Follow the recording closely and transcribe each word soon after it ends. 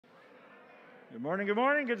Good morning, good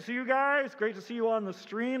morning. Good to see you guys. Great to see you on the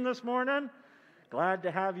stream this morning. Glad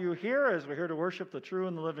to have you here as we're here to worship the true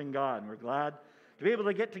and the living God. And we're glad to be able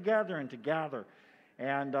to get together and to gather.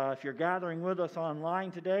 And if you're gathering with us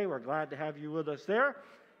online today, we're glad to have you with us there.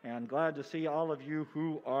 And glad to see all of you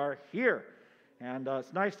who are here. And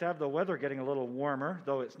it's nice to have the weather getting a little warmer,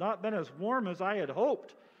 though it's not been as warm as I had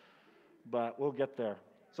hoped. But we'll get there.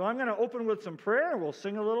 So I'm going to open with some prayer. We'll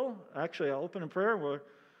sing a little. Actually, I'll open in prayer. We'll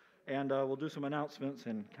do some announcements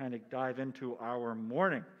and kind of dive into our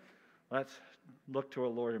morning. Let's look to our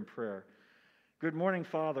Lord in prayer. Good morning,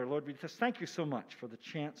 Father. Lord, we just thank you so much for the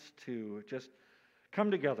chance to just come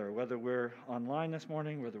together, whether we're online this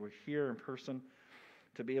morning, whether we're here in person,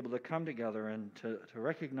 to be able to come together and to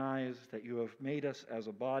recognize that you have made us as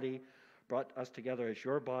a body, brought us together as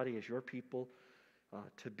your body, as your people,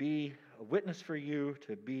 to be a witness for you,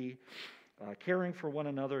 to be caring for one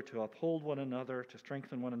another, to uphold one another, to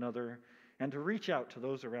strengthen one another, and to reach out to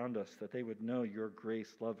those around us that they would know your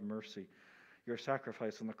grace, love, mercy, your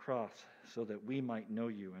sacrifice on the cross, so that we might know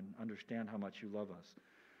you and understand how much you love us.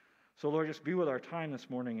 So, Lord, just be with our time this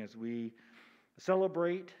morning as we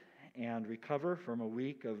celebrate and recover from a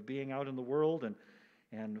week of being out in the world and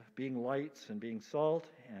being lights and being salt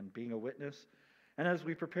and being a witness, and as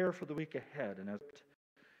we prepare for the week ahead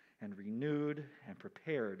and renewed and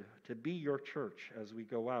prepared to be your church as we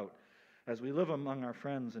go out, as we live among our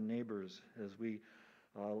friends and neighbors, as we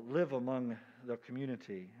live among the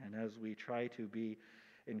community, and as we try to be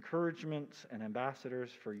encouragements and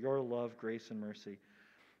ambassadors for your love, grace, and mercy,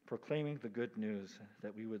 proclaiming the good news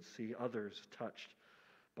that we would see others touched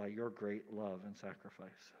by your great love and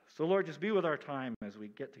sacrifice. So, Lord, just be with our time as we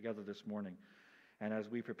get together this morning and as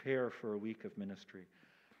we prepare for a week of ministry.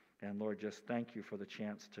 And Lord, just thank you for the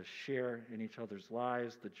chance to share in each other's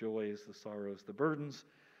lives, the joys, the sorrows, the burdens,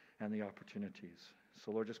 and the opportunities.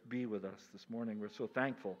 So Lord, just be with us this morning. We're so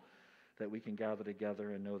thankful that we can gather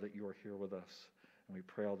together and know that you are here with us. And we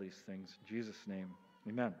pray all these things in Jesus' name.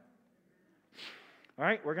 Amen. All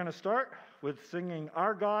right, we're going to start with singing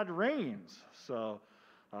Our God Reigns. So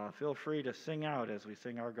feel free to sing out as we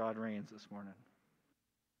sing Our God Reigns this morning.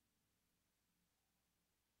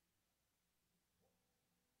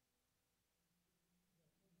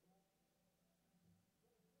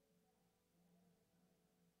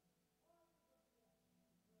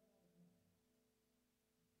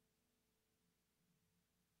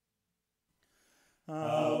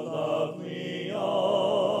 How lovely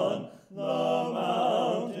on the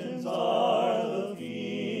mountains are the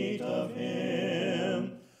feet of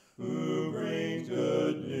him who brings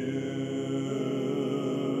good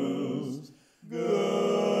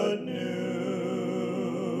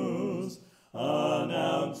news,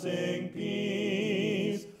 announcing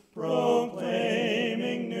peace,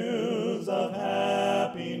 proclaiming news of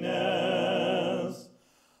happiness.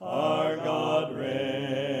 Our God reigns.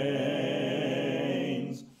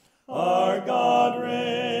 Our God reigns.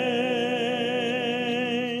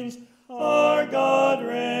 Our God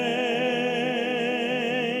reigns.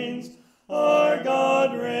 Our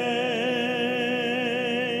God reigns.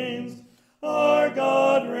 Our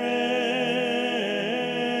God reigns.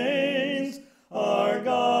 Our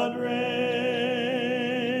God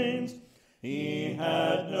reigns. He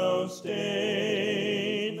had no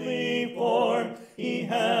stately form. He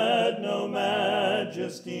had no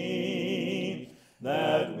majesty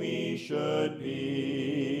that we should be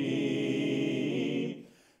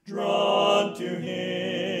drawn to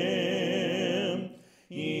him.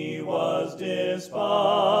 He was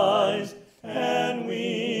despised, and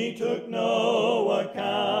we took no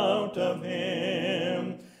account of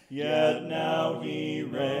him. Yet now he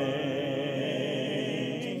reigns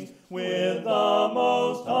with the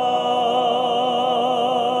Most High.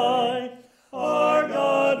 Our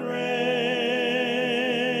God reigns.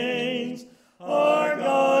 Our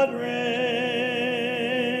God reigns.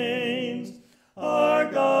 Our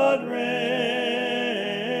God reigns.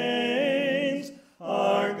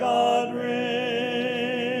 Our God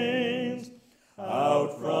reigns.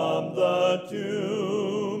 Out from the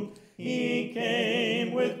tomb he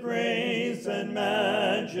came with grace and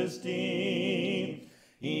majesty.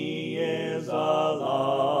 He is alive.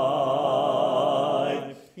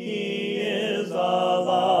 He is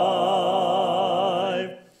alive.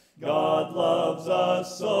 God loves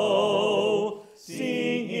us so.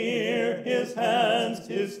 See here his hands,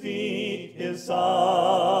 his feet, his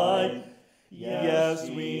side. Yes,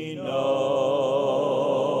 we know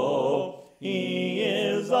he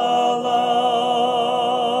is alive.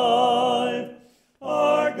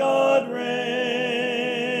 Our God reigns.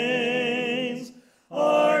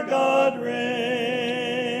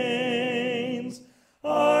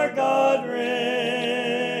 Our God reigns.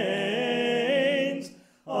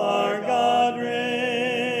 Our God reigns.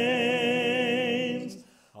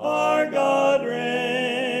 Our God reigns.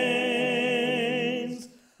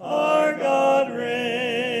 Our God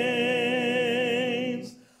reigns.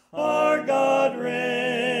 Our God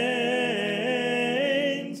reigns.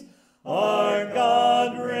 Our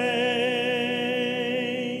God reigns.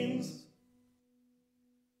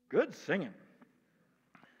 Good singing.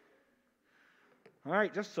 All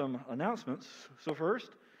right, just some announcements. So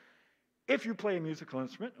first, if you play a musical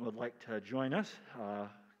instrument and would like to join us,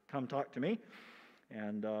 come talk to me.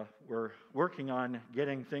 And we're working on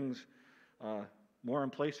getting things more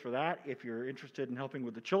in place for that. If you're interested in helping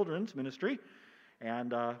with the children's ministry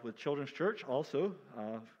and with Children's Church also,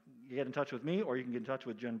 you get in touch with me, or you can get in touch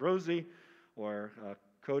with Jen Brosey or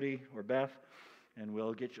Cody or Beth, and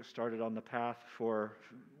we'll get you started on the path for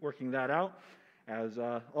working that out, as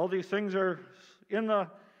all these things are in the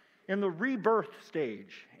rebirth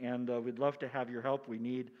stage, and we'd love to have your help. We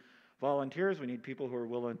need volunteers. We need people who are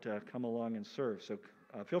willing to come along and serve. So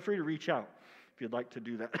feel free to reach out if you'd like to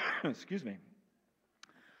do that. Excuse me.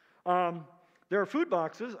 There are food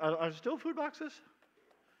boxes. Are there still food boxes?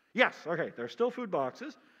 Yes. Okay. There are still food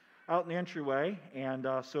boxes out in the entryway, and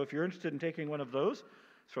so if you're interested in taking one of those,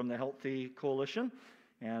 it's from the Healthy Coalition,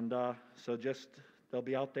 and so just they'll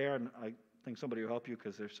be out there, and I think somebody will help you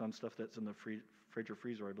because there's some stuff that's in the fridge or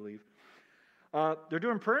freezer, I believe. They're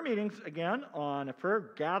doing prayer meetings again, on a prayer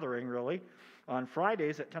gathering, really, on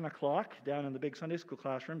Fridays at 10 o'clock down in the big Sunday school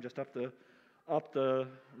classroom, just up the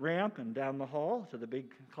ramp and down the hall to the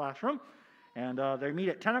big classroom. And they meet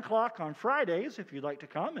at 10 o'clock on Fridays if you'd like to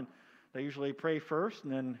come. And they usually pray first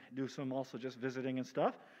and then do some also just visiting and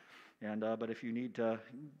stuff. And but if you need to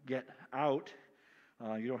get out,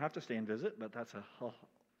 you don't have to stay and visit, but that's an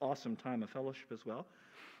awesome time of fellowship as well.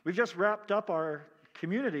 We've just wrapped up our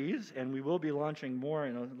communities, and we will be launching more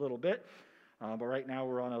in a little bit. But right now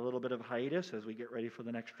we're on a little bit of hiatus as we get ready for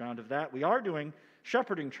the next round of that. We are doing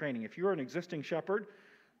shepherding training. If you're an existing shepherd,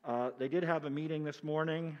 they did have a meeting this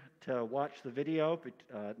morning to watch the video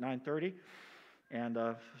at 9:30, and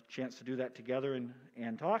a chance to do that together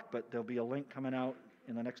and talk. But there'll be a link coming out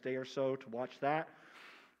in the next day or so to watch that.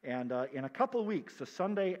 And in a couple of weeks, the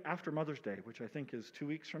Sunday after Mother's Day, which I think is 2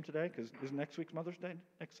 weeks from today, because isn't next week's Mother's Day?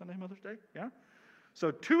 Next Sunday, Mother's Day? Yeah? So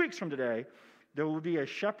 2 weeks from today, there will be a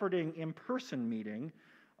shepherding in-person meeting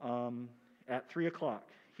at 3 o'clock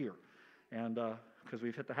here, and because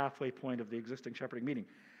we've hit the halfway point of the existing shepherding meeting.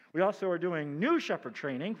 We also are doing new shepherd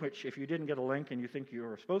training, which if you didn't get a link and you think you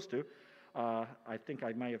were supposed to, I think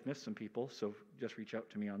I might have missed some people, so just reach out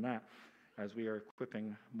to me on that, as we are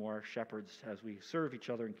equipping more shepherds as we serve each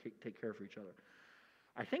other and take care of each other.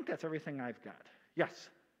 I think that's everything I've got. Yes?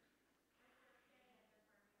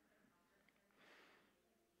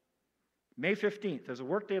 May 15th, there's a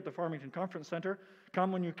work day at the Farmington Conference Center.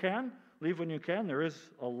 Come when you can, leave when you can. There is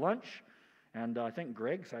a lunch, and I think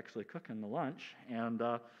Greg's actually cooking the lunch. And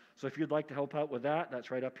so if you'd like to help out with that,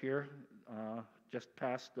 that's right up here, just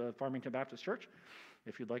past the Farmington Baptist Church,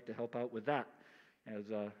 if you'd like to help out with that, as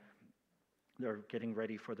they're getting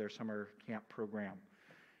ready for their summer camp program.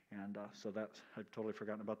 And so that's, I've totally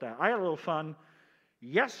forgotten about that. I had a little fun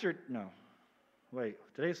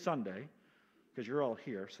today's Sunday, because you're all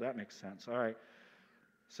here, so that makes sense. All right.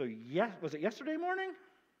 So, was it yesterday morning?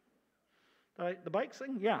 The bike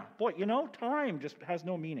thing? Yeah. Boy, time just has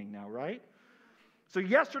no meaning now, right? So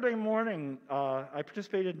yesterday morning, I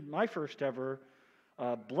participated in my first ever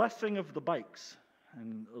blessing of the bikes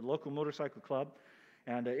in the local motorcycle club.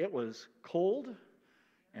 And it was cold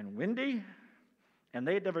and windy, and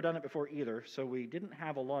they had never done it before either, so we didn't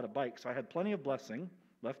have a lot of bikes. So I had plenty of blessing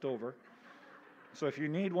left over. So if you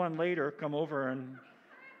need one later, come over, and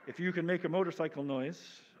if you can make a motorcycle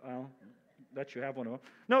noise, I'll let you have one of them.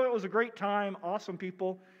 No, it was a great time, awesome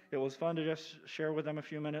people. It was fun to just share with them a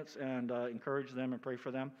few minutes and encourage them and pray for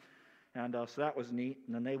them. And so that was neat.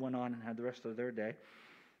 And then they went on and had the rest of their day.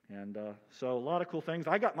 And so a lot of cool things.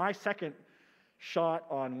 I got my second shot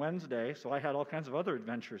on Wednesday, so I had all kinds of other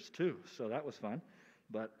adventures too. So that was fun.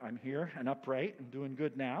 But I'm here and upright and doing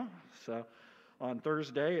good now. So on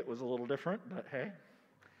Thursday, it was a little different, but hey.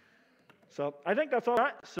 So I think that's all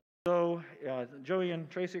right. So Joey and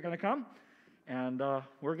Tracy are going to come, and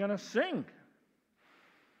we're going to sing.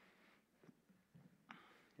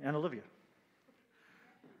 And Olivia.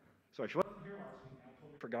 Sorry, she wasn't here last week. I've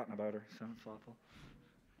totally forgotten about her, so it's awful.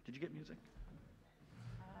 Did you get music?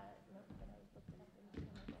 Nope, but I looked it up and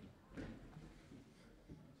it's okay.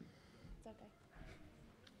 I got it.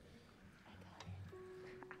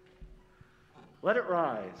 Let It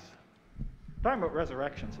Rise. Talking about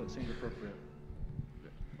resurrection, so it seems appropriate.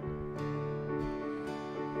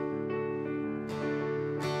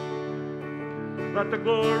 Let the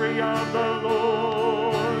glory of the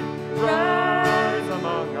Lord rise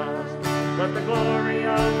among us. Let the glory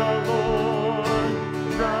of the Lord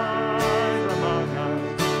rise among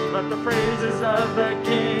us. Let the praises of the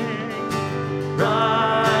King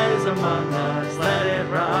rise among us. Let it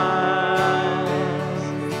rise.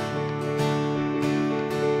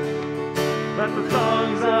 Let the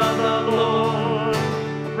songs of the Lord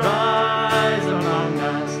rise among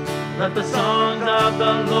us. Let the songs of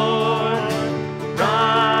the Lord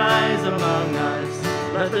rise among us.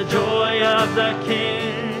 Let the joy of the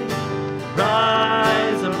King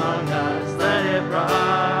rise among us. Let it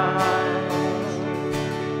rise.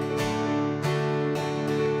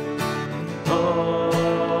 Oh,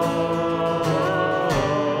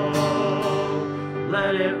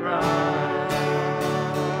 let it rise.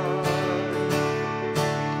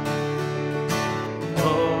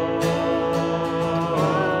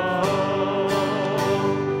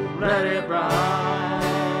 Let it rise.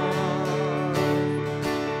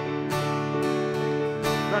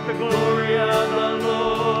 Let the glory of the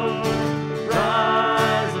Lord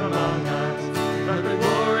rise among us. Let the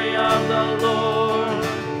glory of the Lord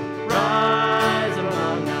rise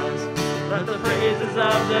among us. Let the praises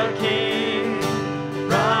of the King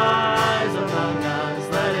rise among us.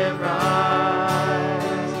 Let it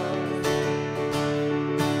rise.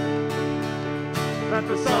 Let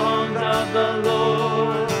the songs of the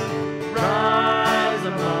Lord rise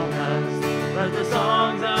among us. Let the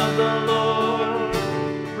songs of the Lord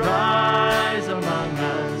rise among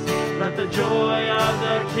us. Let the joy of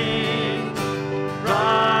the King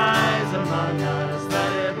rise among us.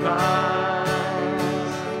 Let it rise.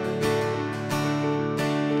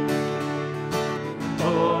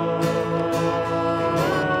 Oh,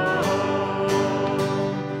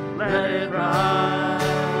 let it rise.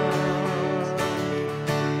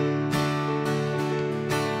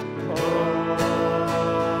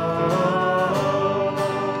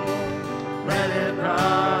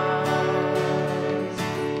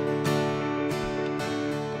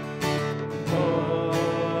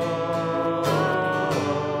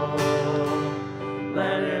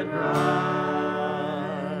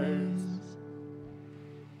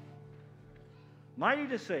 Mighty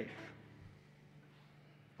to save.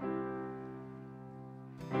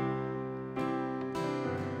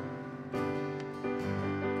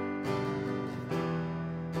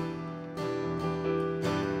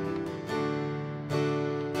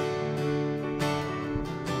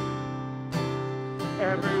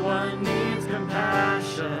 Everyone needs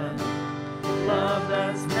compassion, love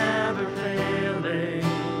that's never failing.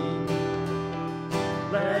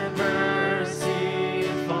 Let mercy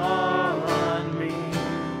fall on me.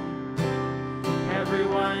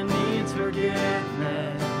 Everyone needs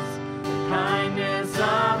forgiveness, the kindness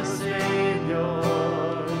of a Savior,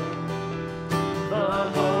 the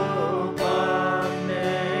hope of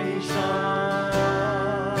nations.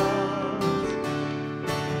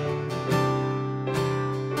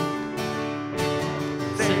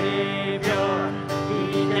 Savior, He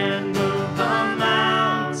can move the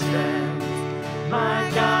mountains. My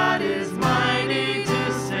God is mighty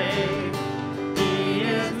to save. He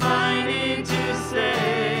is mighty to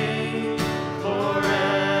save.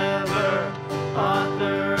 Forever,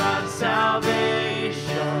 author of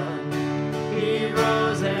salvation. He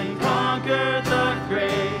rose and conquered the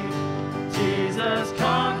grave. Jesus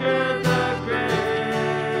conquered the grave.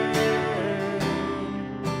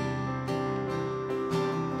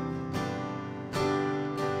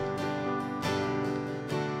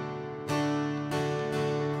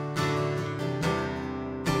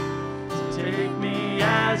 Take me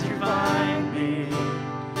as you find me,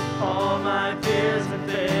 all my fears and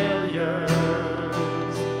failures.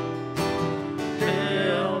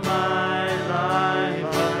 Fill my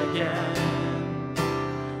life again.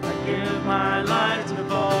 I give my life to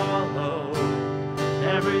follow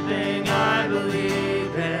everything I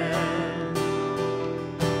believe in.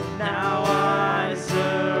 Now I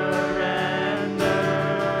surrender.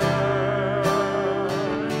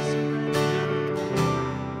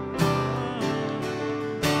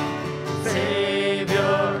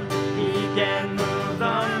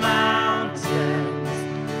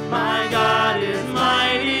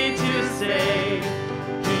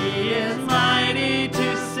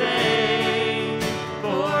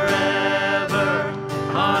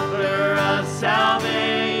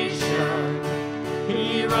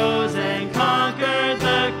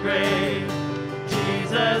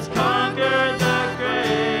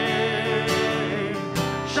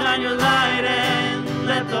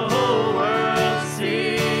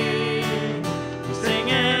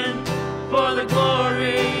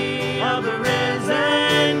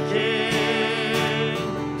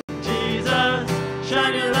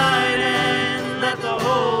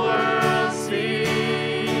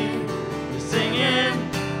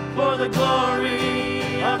 the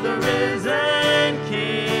glory of the risen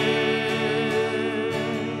King.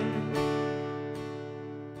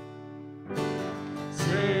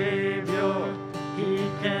 Savior, he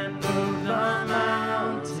can move the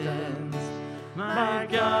mountains. My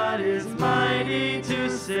God is mighty to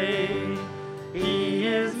save. He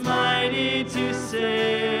is mighty to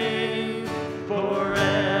save.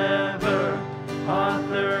 Forever,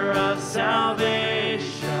 author of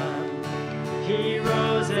salvation. He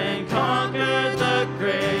rose and conquered the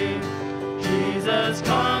grave. Jesus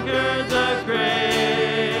conquered the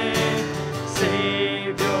grave.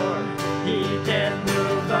 Savior, he can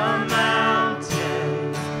move the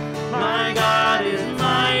mountains. My God is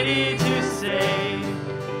mighty to save.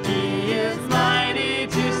 He is mighty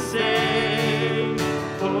to save.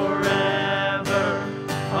 Forever,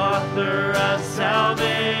 author of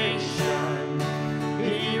salvation.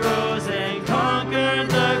 He rose and conquered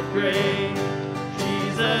the grave.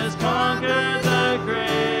 Jesus conquered the grave.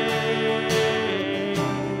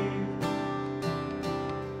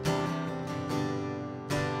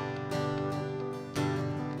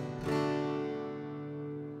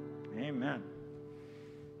 Amen.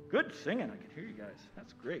 Good singing. I can hear you guys.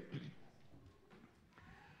 That's great. I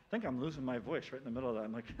think I'm losing my voice right in the middle of that.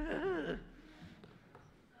 I'm like,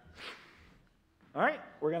 all right,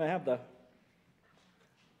 we're going to have the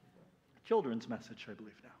children's message, I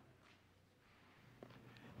believe, now.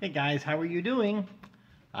 Hey guys, how are you doing?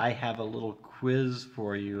 I have a little quiz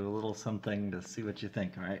for you, a little something to see what you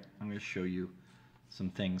think, all right? I'm going to show you some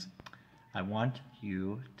things. I want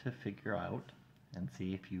you to figure out and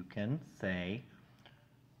see if you can say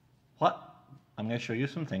what? I'm going to show you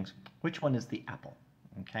some things. Which one is the apple?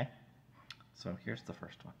 Okay? So here's the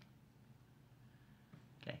first one.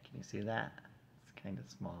 Okay, can you see that? It's kind of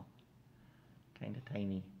small, kind of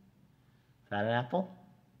tiny. Is that an apple?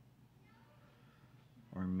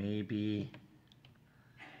 Or maybe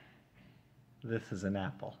this is an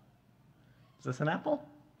apple. Is this an apple?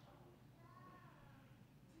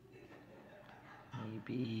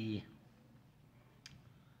 Maybe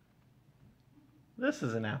this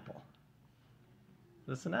is an apple. Is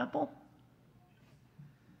this an apple?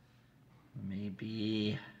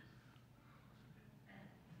 Maybe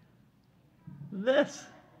this.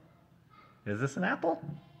 Is this an apple?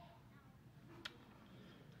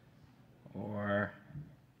 Or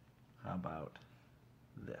how about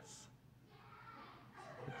this?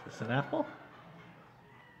 Is this an apple?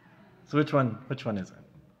 So which one is it?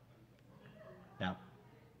 Now,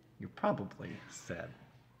 you probably said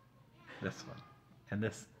this one. And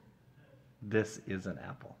this is an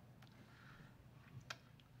apple.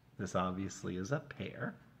 This obviously is a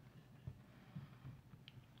pear.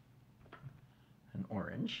 An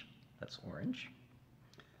orange. That's orange.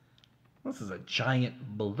 This is a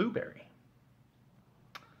giant blueberry.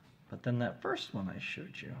 But then that first one I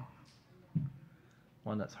showed you,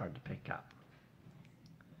 one that's hard to pick up.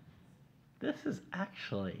 This is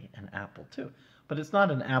actually an apple too. But it's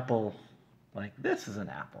not an apple like this is an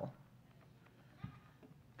apple.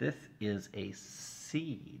 This is a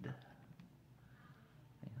seed.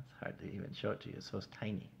 It's hard to even show it to you, it's so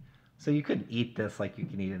tiny. So you couldn't eat this like you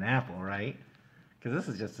can eat an apple, right? Because this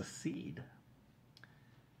is just a seed.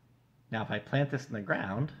 Now if I plant this in the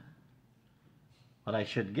ground, what I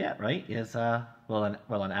should get, right, is, will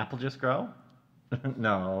an apple just grow?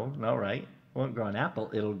 No, right? It won't grow an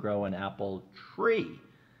apple, it'll grow an apple tree.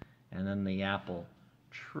 And then the apple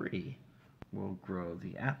tree will grow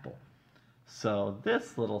the apple. So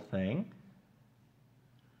this little thing,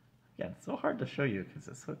 again, it's so hard to show you because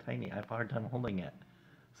it's so tiny, I have a hard time holding it.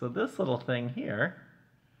 So this little thing here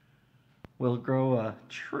will grow a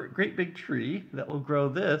great big tree that will grow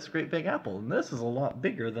this great big apple. And this is a lot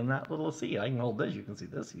bigger than that little seed. I can hold this, you can see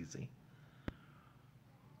this easy.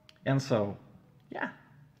 And so, yeah,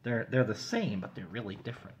 they're the same, but they're really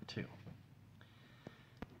different too.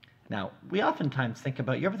 Now, we oftentimes think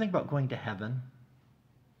about, you ever think about going to heaven?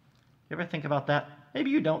 You ever think about that? Maybe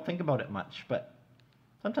you don't think about it much, but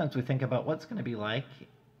sometimes we think about what's going to be like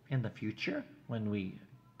in the future when we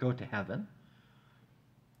go to heaven.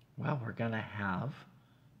 Well, we're going to have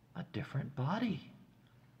a different body.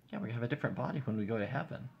 Yeah, we're going to have a different body when we go to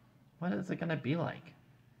heaven. What is it going to be like?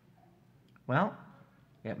 Well,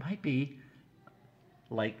 it might be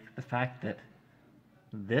like the fact that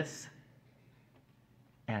this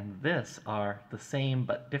and this are the same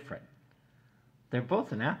but different. They're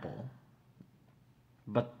both an apple,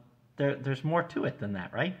 but there's more to it than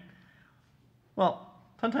that, right? Well,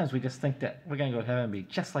 sometimes we just think that we're going to go to heaven and be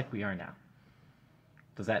just like we are now.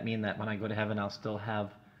 Does that mean that when I go to heaven I'll still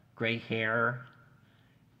have gray hair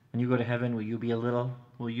When you go to heaven, will you be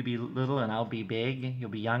little and I'll be big? You'll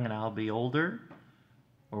be young and I'll be older?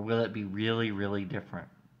 Or will it be really, really different?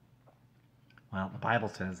 Well, the Bible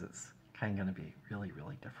says it's kind of going to be really,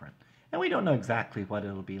 really different. And we don't know exactly what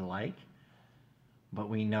it'll be like, but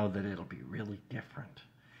we know that it'll be really different.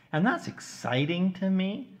 And that's exciting to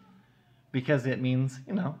me because it means,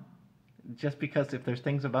 just because if there's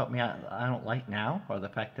things about me I don't like now, or the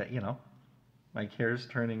fact that, my hair's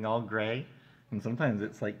turning all gray, and sometimes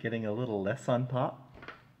it's like getting a little less on top,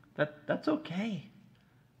 that's okay.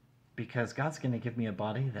 Because God's going to give me a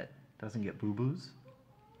body that doesn't get boo-boos,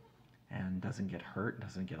 and doesn't get hurt,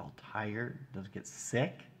 doesn't get all tired, doesn't get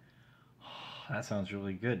sick. Oh, that sounds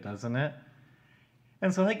really good, doesn't it?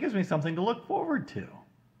 And so that gives me something to look forward to.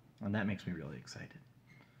 And that makes me really excited.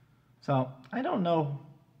 So I don't know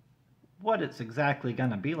what it's exactly going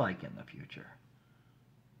to be like in the future.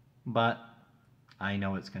 But I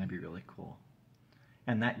know it's going to be really cool.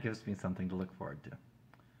 And that gives me something to look forward to.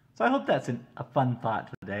 So I hope that's a fun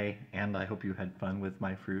thought today. And I hope you had fun with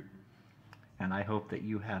my fruit. And I hope that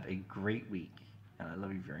you have a great week. And I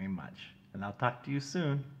love you very much. And I'll talk to you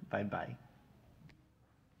soon. Bye-bye.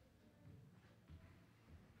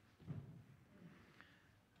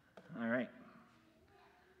 All right.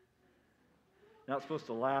 Not supposed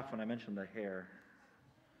to laugh when I mention the hair.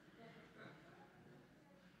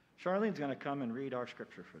 Charlene's going to come and read our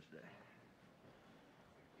scripture for today.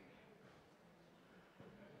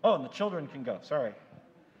 Oh, and the children can go. Sorry.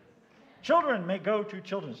 Children may go to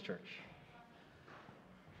children's church.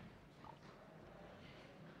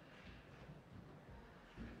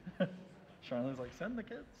 Charlene's like, send the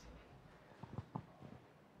kids.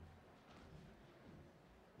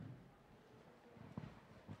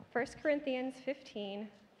 First Corinthians 15,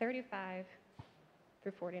 35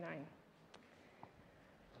 through 49.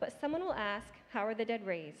 But someone will ask, how are the dead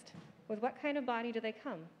raised? With what kind of body do they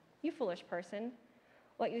come? You foolish person.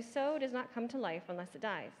 What you sow does not come to life unless it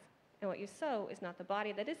dies. And what you sow is not the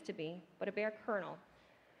body that is to be, but a bare kernel,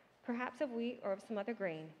 perhaps of wheat or of some other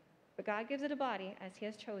grain. But God gives it a body as he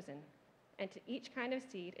has chosen, and to each kind of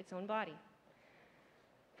seed its own body.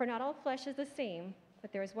 For not all flesh is the same,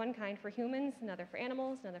 but there is one kind for humans, another for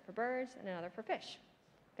animals, another for birds, and another for fish.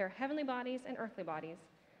 There are heavenly bodies and earthly bodies,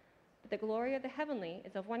 but the glory of the heavenly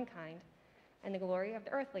is of one kind, and the glory of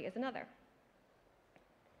the earthly is another.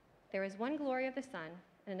 There is one glory of the sun,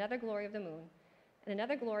 and another glory of the moon, and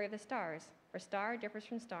another glory of the stars, for star differs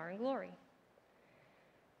from star in glory.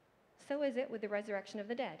 So is it with the resurrection of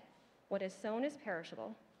the dead. What is sown is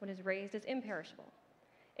perishable, what is raised is imperishable.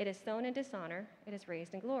 It is sown in dishonor, it is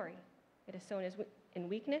raised in glory. It is sown in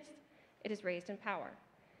weakness, it is raised in power.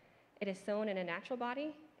 It is sown in a natural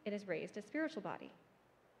body, it is raised a spiritual body.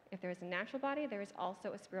 If there is a natural body, there is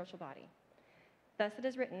also a spiritual body. Thus it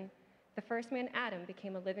is written, the first man, Adam,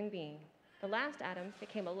 became a living being. The last Adam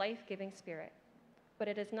became a life-giving spirit. But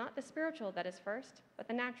it is not the spiritual that is first, but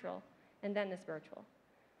the natural, and then the spiritual.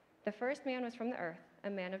 The first man was from the earth, a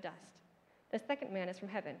man of dust. The second man is from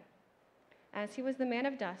heaven. As he was the man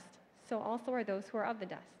of dust, so also are those who are of the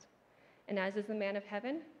dust. And as is the man of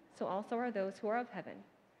heaven, so also are those who are of heaven.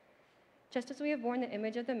 Just as we have borne the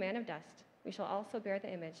image of the man of dust, we shall also bear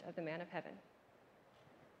the image of the man of heaven.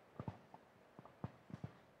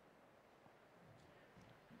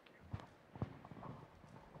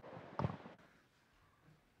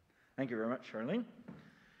 Thank you very much, Charlene.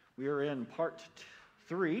 We are in part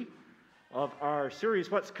 3 of our series,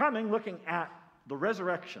 What's Coming, looking at the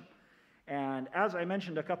resurrection. And as I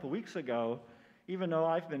mentioned a couple weeks ago, even though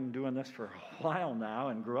I've been doing this for a while now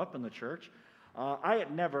and grew up in the church, I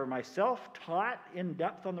had never myself taught in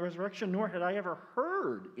depth on the resurrection, nor had I ever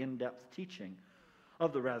heard in-depth teaching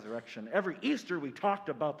of the resurrection. Every Easter we talked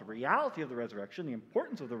about the reality of the resurrection, the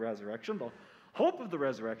importance of the resurrection, the hope of the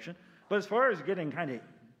resurrection. But as far as getting kind of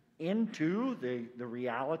into the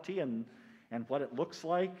reality and what it looks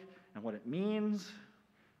like and what it means,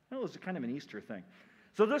 it was kind of an Easter thing.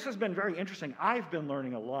 So this has been very interesting. I've been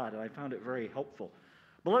learning a lot, and I found it very helpful.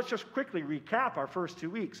 But let's just quickly recap our first 2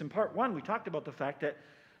 weeks. In part 1, we talked about the fact that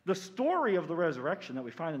the story of the resurrection that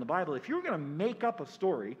we find in the Bible, if you were going to make up a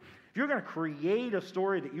story, if you're going to create a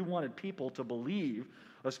story that you wanted people to believe,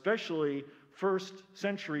 especially first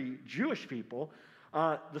century Jewish people,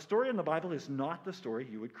 the story in the Bible is not the story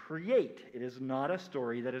you would create. It is not a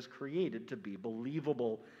story that is created to be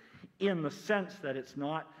believable in the sense that it's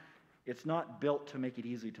not built to make it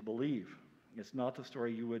easy to believe. It's not the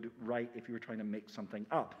story you would write if you were trying to make something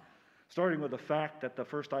up. Starting with the fact that the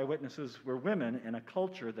first eyewitnesses were women in a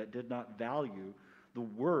culture that did not value the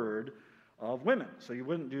word of women. So you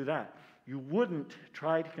wouldn't do that. You wouldn't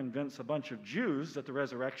try to convince a bunch of Jews that the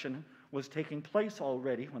resurrection was taking place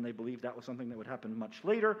already when they believed that was something that would happen much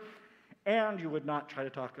later, and you would not try to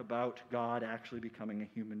talk about God actually becoming a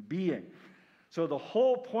human being. So the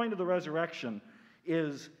whole point of the resurrection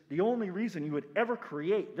is the only reason you would ever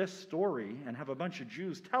create this story and have a bunch of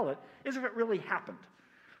Jews tell it is if it really happened.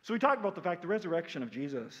 So we talked about the fact the resurrection of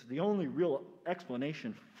Jesus, the only real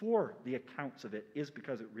explanation for the accounts of it is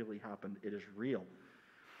because it really happened. It is real.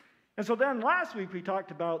 And so then last week we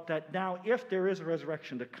talked about that now if there is a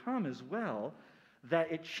resurrection to come as well,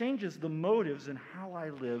 that it changes the motives in how I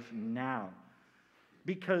live now.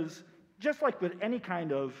 Because just like with any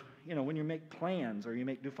kind of, when you make plans or you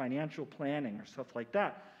do financial planning or stuff like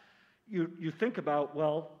that, you think about,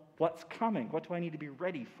 well, what's coming? What do I need to be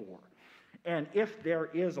ready for? And if there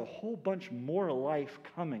is a whole bunch more life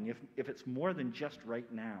coming, if it's more than just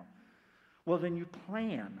right now, well, then you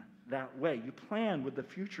plan that way. You plan with the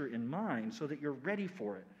future in mind so that you're ready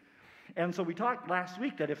for it. And so we talked last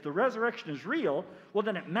week that if the resurrection is real, well,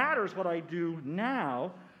 then it matters what I do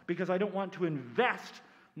now because I don't want to invest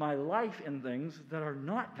my life in things that are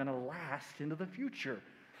not going to last into the future.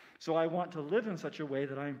 So I want to live in such a way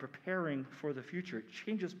that I'm preparing for the future. It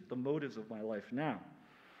changes the motives of my life now.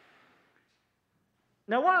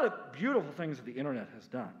 Now, one of the beautiful things that the internet has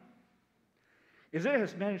done is it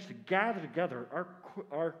has managed to gather together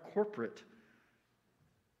our corporate,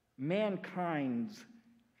 mankind's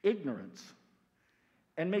ignorance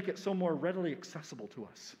and make it so more readily accessible to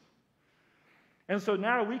us. And so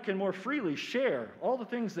now we can more freely share all the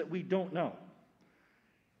things that we don't know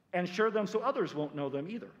and share them so others won't know them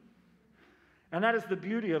either. And that is the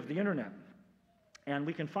beauty of the internet. And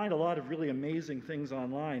we can find a lot of really amazing things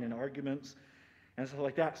online and arguments and stuff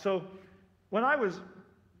like that. So when I was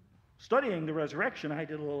studying the resurrection, I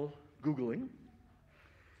did a little Googling.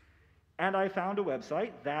 And I found a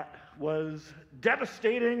website that was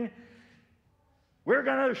devastating. We're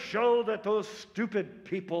going to show that those stupid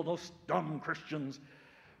people, those dumb Christians,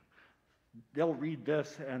 they'll read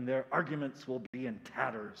this and their arguments will be in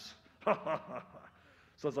tatters.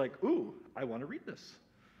 So it's like, ooh, I want to read this.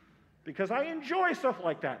 Because I enjoy stuff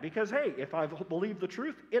like that. Because, hey, if I believe the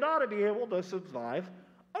truth, it ought to be able to survive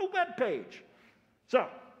a web page. So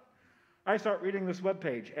I start reading this web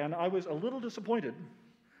page, and I was a little disappointed.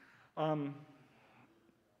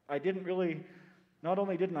 I didn't really, not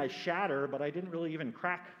only didn't I shatter, but I didn't really even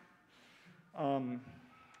crack.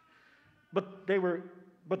 But they were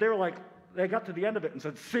like, they got to the end of it and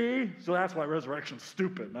said, see, so that's why resurrection's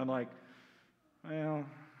stupid. And I'm like, well,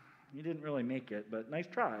 you didn't really make it, but nice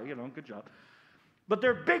try, good job. But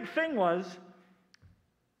their big thing was,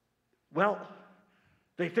 well,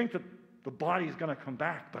 they think that the body's going to come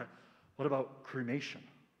back, but what about cremation?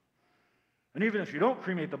 And even if you don't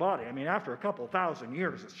cremate the body, after a couple thousand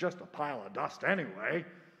years, it's just a pile of dust anyway.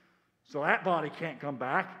 So that body can't come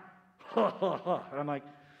back. And I'm like,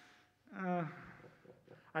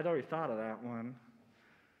 I'd already thought of that one.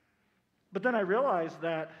 But then I realized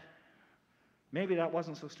that maybe that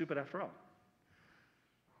wasn't so stupid after all.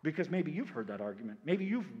 Because maybe you've heard that argument. Maybe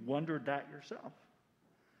you've wondered that yourself.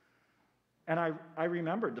 And I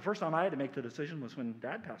remembered the first time I had to make the decision was when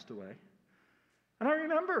Dad passed away. And I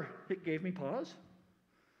remember it gave me pause.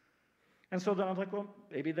 And so then I was like, well,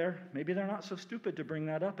 maybe they're not so stupid to bring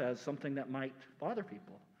that up as something that might bother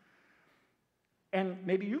people. And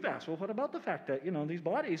maybe you've asked, well, what about the fact that, these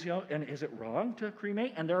bodies, and is it wrong to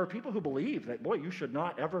cremate? And there are people who believe that, boy, you should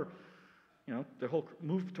not ever, the whole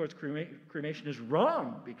move towards cremation is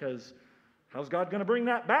wrong because how's God going to bring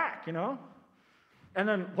that back, And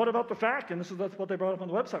then what about the fact, and that's what they brought up on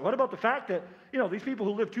the website, what about the fact that, these people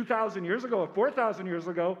who lived 2,000 years ago or 4,000 years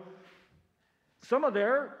ago, some of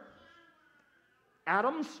their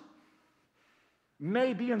atoms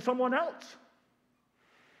may be in someone else.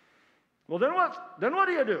 Well, then what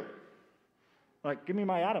do you do? Like, give me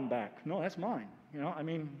my atom back. No, that's mine.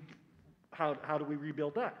 How do we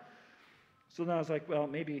rebuild that? So then I was like, well,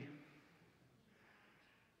 maybe.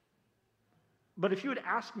 But if you had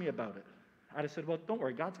asked me about it, I'd have said, well, don't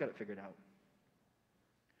worry, God's got it figured out.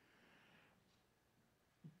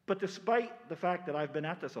 But despite the fact that I've been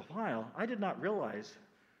at this a while, I did not realize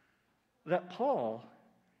that Paul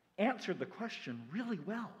answered the question really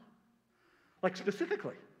well. Like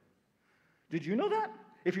specifically. Did you know that?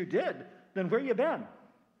 If you did, then where you been?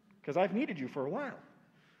 Because I've needed you for a while.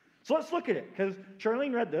 So let's look at it, because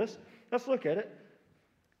Charlene read this. Let's look at it.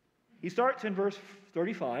 He starts in verse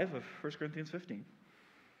 35 of 1 Corinthians 15.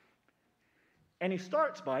 And he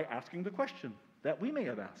starts by asking the question that we may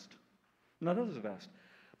have asked. None others have asked.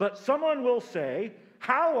 But someone will say,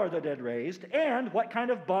 how are the dead raised, and what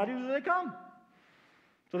kind of body do they come?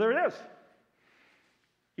 So there it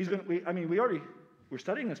is. We already were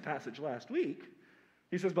studying this passage last week.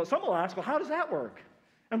 He says, but some will ask, well, how does that work?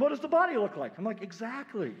 And what does the body look like? I'm like,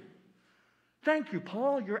 exactly. Thank you,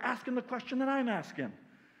 Paul. You're asking the question that I'm asking.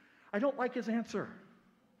 I don't like his answer.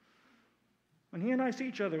 When he and I see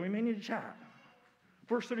each other, we may need to chat.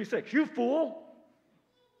 Verse 36, you fool.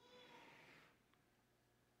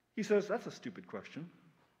 He says, that's a stupid question.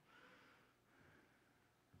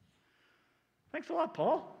 Thanks a lot,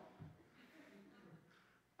 Paul.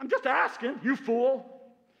 I'm just asking, you fool.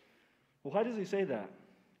 Well, why does he say that?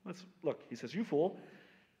 Let's look. He says, you fool,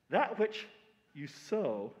 that which you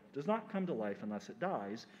sow does not come to life unless it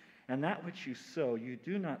dies, and that which you sow, you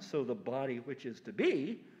do not sow the body which is to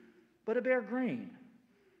be, but a bare grain,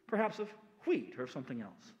 perhaps of wheat or of something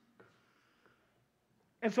else.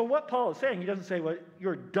 And so what Paul is saying, he doesn't say, well,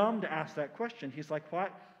 you're dumb to ask that question. He's like, why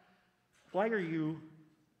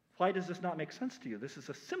does this not make sense to you? This is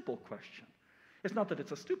a simple question. It's not that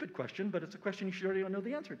it's a stupid question, but it's a question you should already know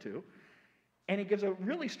the answer to. And he gives a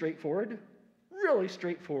really straightforward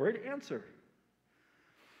answer.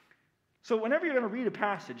 So whenever you're going to read a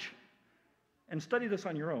passage and study this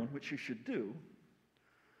on your own, which you should do,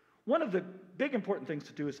 one of the big important things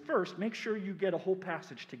to do is first, make sure you get a whole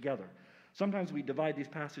passage together. Sometimes we divide these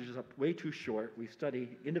passages up way too short. We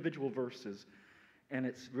study individual verses, and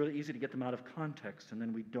it's really easy to get them out of context, and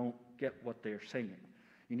then we don't get what they're saying.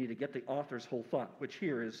 You need to get the author's whole thought, which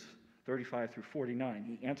here is 35 through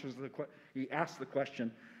 49. He asks the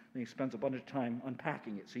question, and he spends a bunch of time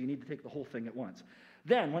unpacking it. So you need to take the whole thing at once.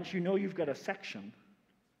 Then, once you know you've got a section,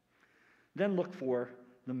 then look for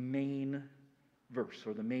the main verse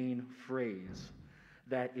or the main phrase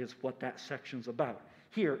that is what that section's about.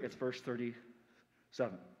 Here, it's verse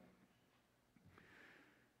 37.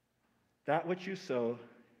 That which you sow,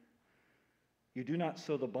 you do not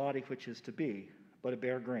sow the body which is to be, but a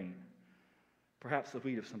bare grain, perhaps the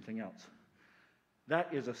wheat of something else.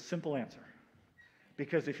 That is a simple answer.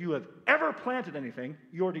 Because if you have ever planted anything,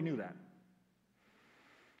 you already knew that.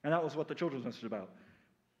 And that was what the children's message is about.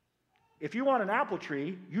 If you want an apple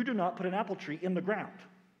tree, you do not put an apple tree in the ground.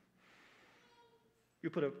 You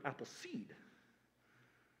put an apple seed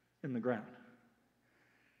in the ground.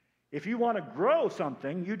 If you want to grow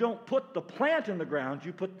something, you don't put the plant in the ground,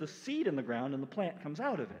 you put the seed in the ground and the plant comes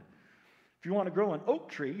out of it. If you want to grow an oak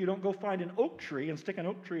tree, you don't go find an oak tree and stick an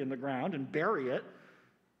oak tree in the ground and bury it.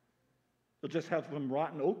 You'll just have some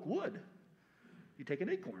rotten oak wood. You take an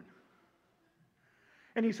acorn.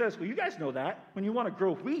 And he says, well, you guys know that. When you want to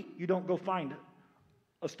grow wheat, you don't go find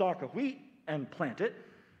a stalk of wheat and plant it.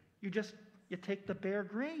 You take the bare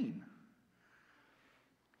grain.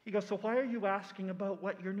 He goes, so why are you asking about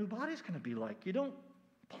what your new body's going to be like? You don't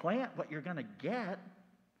plant what you're going to get.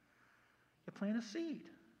 You plant a seed.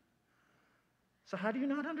 So how do you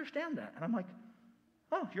not understand that? And I'm like,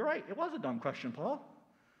 oh, you're right. It was a dumb question, Paul.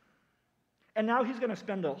 And now he's going to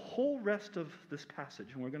spend the whole rest of this passage,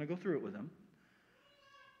 and we're going to go through it with him,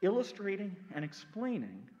 illustrating and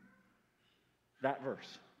explaining that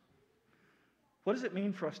verse. What does it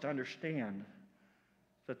mean for us to understand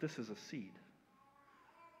that this is a seed?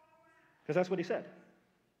 Because that's what he said.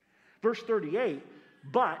 Verse 38,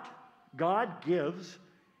 but God gives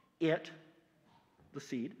it, the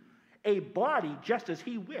seed, a body just as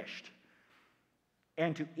he wished,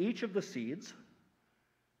 and to each of the seeds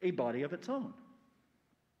a body of its own.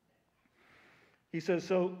 He says,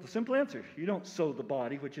 so the simple answer, you don't sow the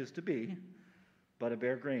body which is to be, but a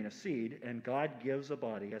bare grain, a seed, and God gives a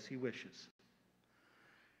body as he wishes.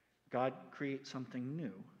 God creates something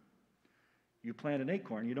new. You plant an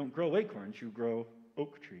acorn, you don't grow acorns, you grow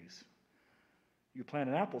oak trees. You plant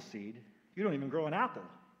an apple seed, you don't even grow an apple.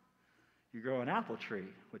 You grow an apple tree,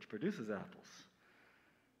 which produces apples,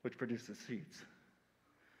 which produces seeds.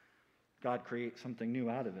 God creates something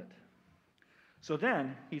new out of it. So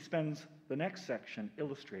then he spends the next section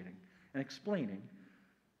illustrating and explaining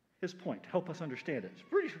his point to help us understand it.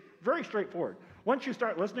 It's very straightforward. Once you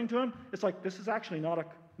start listening to him, it's like this is actually not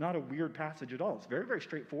a weird passage at all. It's very, very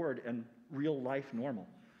straightforward and real life normal.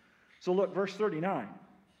 So look, verse 39.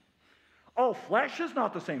 All flesh is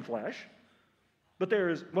not the same flesh, but there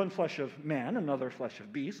is one flesh of man, another flesh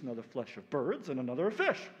of beasts, another flesh of birds, and another of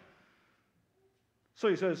fish. So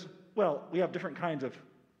he says, well, we have different kinds of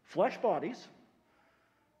flesh bodies.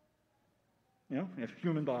 We have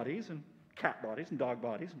human bodies and cat bodies and dog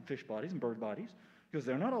bodies and fish bodies and bird bodies, because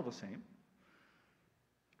they're not all the same.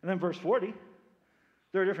 And then verse 40,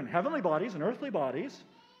 there are different heavenly bodies and earthly bodies,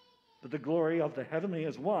 but the glory of the heavenly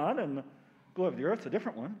is one, and the glory of the earth is a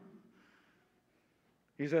different one.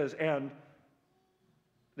 He says, and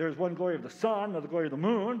there's one glory of the sun, another glory of the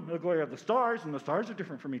moon, another glory of the stars, and the stars are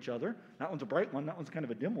different from each other. That one's a bright one, that one's kind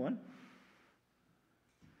of a dim one.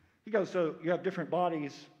 He goes, so you have different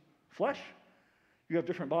bodies, flesh. You have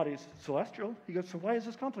different bodies, celestial. He goes, so why is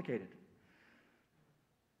this complicated?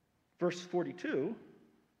 Verse 42,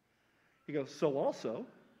 he goes, so also,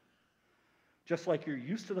 just like you're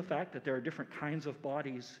used to the fact that there are different kinds of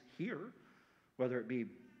bodies here, whether it be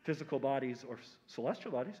physical bodies or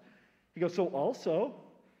celestial bodies, he goes, so also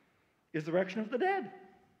is the resurrection of the dead.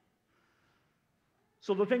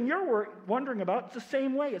 So the thing you're wondering about, it's the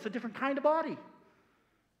same way. It's a different kind of body.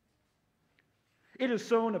 It is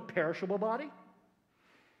sown a perishable body.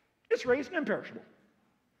 It's raised imperishable.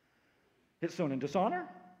 It's sown in dishonor.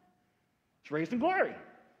 It's raised in glory.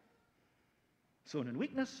 Sown in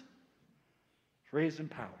weakness. It's raised in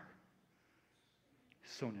power.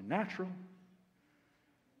 It's sown in natural.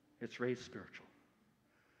 It's raised spiritual.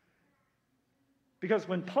 Because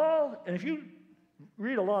when Paul, and if you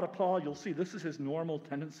read a lot of Paul, you'll see this is his normal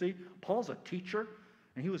tendency. Paul's a teacher,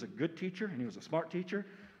 and he was a good teacher, and he was a smart teacher.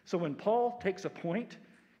 So when Paul takes a point,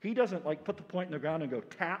 he doesn't like put the point in the ground and go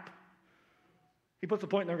tap. He puts the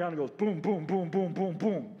point in the ground and goes boom, boom, boom, boom, boom,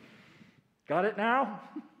 boom. Got it now?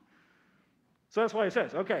 So that's why he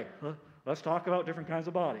says, okay, let's talk about different kinds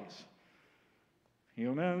of bodies.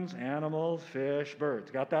 Humans, animals, fish, birds.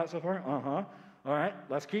 Got that so far? Uh-huh. All right,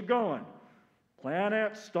 let's keep going.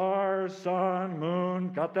 Planets, stars, sun,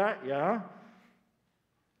 moon. Got that? Yeah?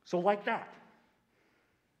 So like that.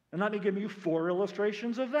 And let me give you 4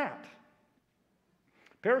 illustrations of that.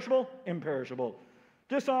 Perishable, imperishable.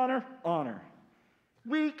 Dishonor, honor.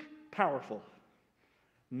 Weak, powerful.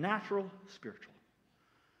 Natural, spiritual.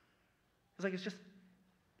 It's just,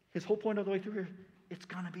 his whole point all the way through here, it's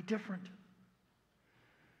going to be different.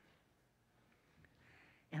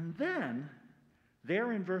 And then,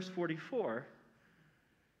 there in verse 44,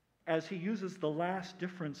 as he uses the last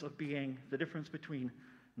difference of being the difference between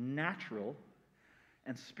natural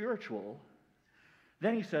and spiritual,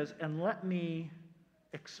 then he says, and let me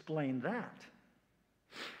explain that.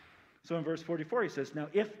 So in verse 44 he says, now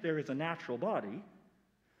if there is a natural body,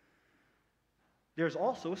 there's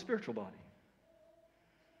also a spiritual body.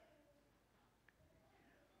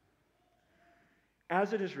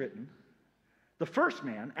 As it is written, the first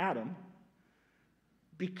man, Adam,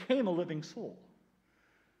 became a living soul.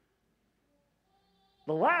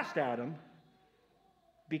 The last Adam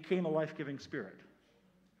became a life-giving spirit.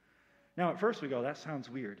 Now, at first we go, that sounds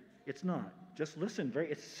weird. It's not. Just listen,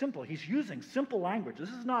 it's simple. He's using simple language. This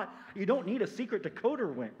is not, you don't need a secret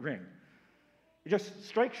decoder ring. It just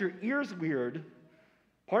strikes your ears weird.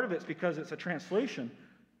 Part of it's because it's a translation.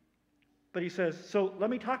 But he says, so let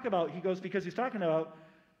me talk about, he goes, because he's talking about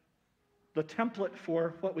the template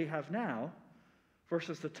for what we have now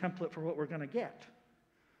versus the template for what we're going to get.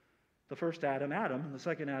 The first Adam, and the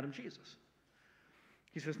second Adam, Jesus.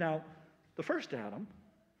 He says, now, the first Adam,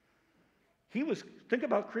 think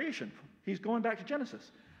about creation. He's going back to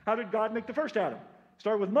Genesis. How did God make the first Adam?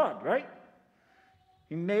 Started with mud, right?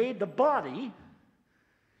 He made the body.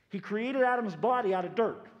 He created Adam's body out of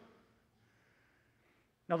dirt.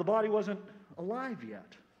 Now, the body wasn't alive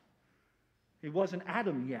yet. He wasn't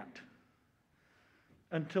Adam yet.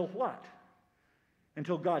 Until what?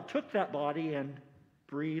 Until God took that body and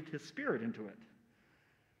breathed his spirit into it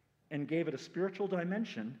and gave it a spiritual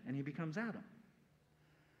dimension, and he becomes Adam.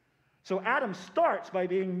 So Adam starts by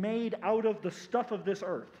being made out of the stuff of this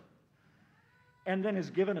earth and then is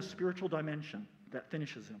given a spiritual dimension that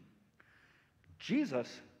finishes him.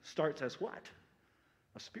 Jesus starts as what?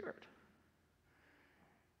 A spirit.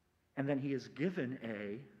 And then he is given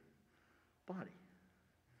a body.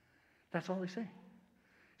 That's all he's saying.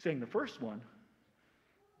 He's saying the first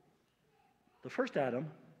Adam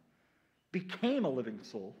became a living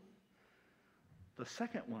soul. The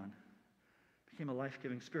second one became a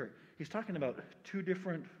life-giving spirit. He's talking about 2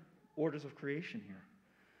 different orders of creation here.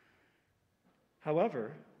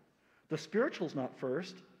 However, the spiritual's not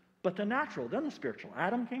first, but the natural, then the spiritual.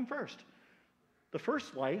 Adam came first. The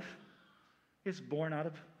first life is born out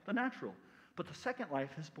of the natural, but the second life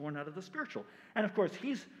is born out of the spiritual. And of course,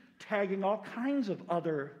 he's tagging all kinds of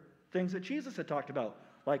other things that Jesus had talked about,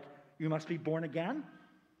 like you must be born again,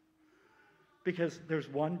 because there's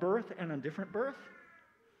one birth and a different birth,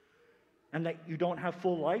 and that you don't have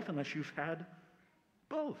full life unless you've had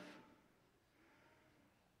both.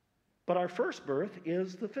 But our first birth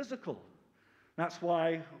is the physical. That's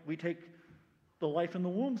why we take the life in the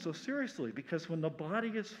womb so seriously, because when the body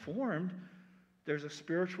is formed, there's a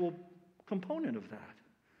spiritual component of that.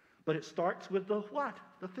 But it starts with the what?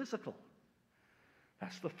 The physical.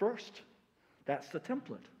 That's the first. That's the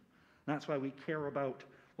template. That's why we care about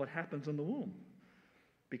what happens in the womb,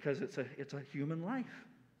 because it's a human life.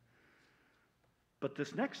 But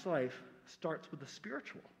this next life starts with the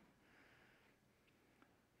spiritual.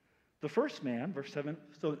 The first man, verse 7,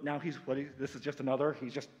 so now this is just another,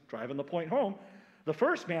 he's just driving the point home. The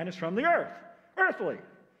first man is from the earth, earthly.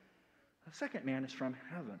 The second man is from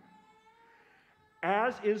heaven.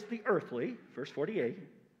 As is the earthly, verse 48,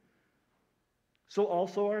 so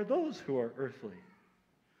also are those who are earthly.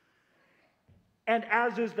 And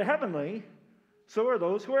as is the heavenly, so are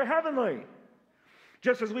those who are heavenly.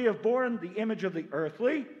 Just as we have borne the image of the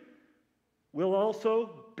earthly, we'll also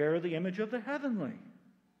bear the image of the heavenly.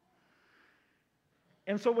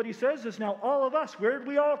 And so what he says is now all of us, where did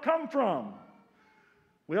we all come from?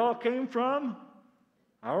 We all came from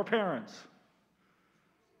our parents.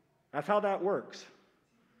 That's how that works.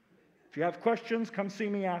 If you have questions, come see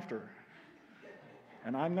me after.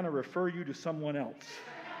 And I'm going to refer you to someone else.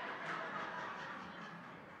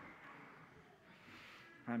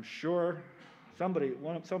 I'm sure somebody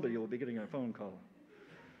will be getting a phone call.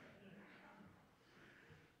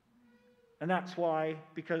 And that's why,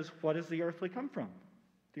 because what does the earthly come from?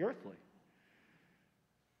 The earthly.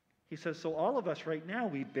 He says, so all of us right now,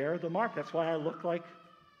 we bear the mark. That's why I look like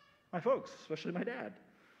my folks, especially my dad.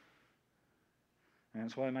 And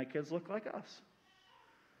that's why my kids look like us.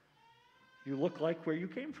 You look like where you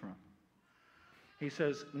came from. He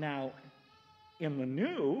says, now, in the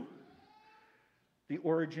new, the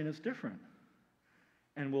origin is different.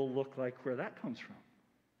 And we'll look like where that comes from.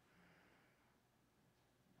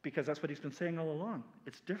 Because that's what he's been saying all along.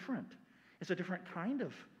 It's different. It's a different kind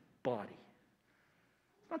of body.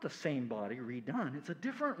 It's not the same body redone. It's a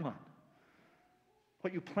different one.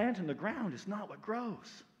 What you plant in the ground is not what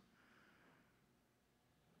grows.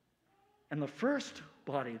 And the first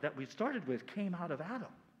body that we started with came out of Adam.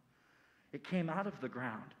 It came out of the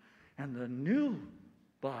ground. And the new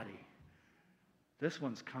body, this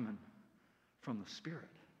one's coming from the Spirit.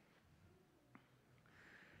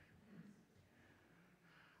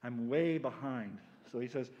 I'm way behind. So he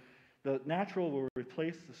says, the natural will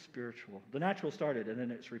replace the spiritual. The natural started, and then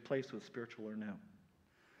it's replaced with spiritual or new.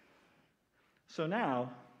 So now,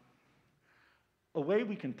 a way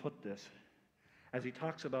we can put this, as he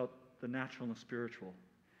talks about the natural and the spiritual,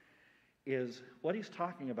 is what he's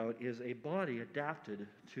talking about is a body adapted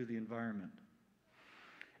to the environment.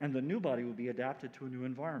 And the new body will be adapted to a new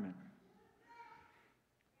environment.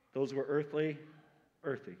 Those who are earthly,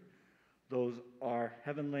 earthy. Those are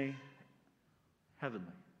heavenly, heavenly.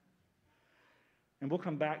 And we'll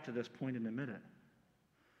come back to this point in a minute.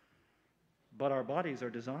 But our bodies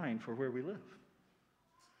are designed for where we live.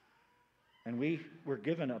 And we were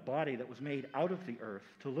given a body that was made out of the earth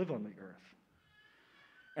to live on the earth.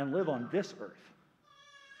 And live on this earth.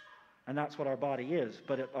 And that's what our body is.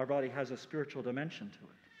 But our body has a spiritual dimension to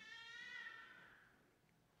it.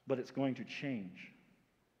 But it's going to change.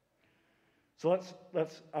 So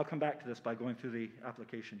I'll come back to this by going through the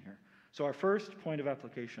application here. So our first point of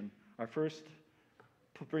application, to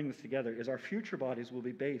bring this together, is our future bodies will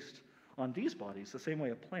be based on these bodies the same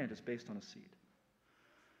way a plant is based on a seed.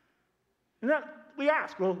 And that we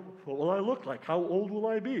ask, well, what will I look like? How old will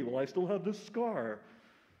I be? Will I still have this scar?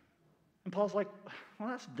 And Paul's like, well,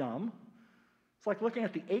 that's dumb. It's like looking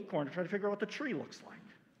at the acorn to try to figure out what the tree looks like.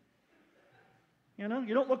 You know,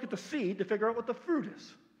 you don't look at the seed to figure out what the fruit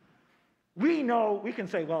is. We can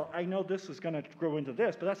say, well, I know this is going to grow into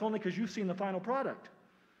this, but that's only because you've seen the final product.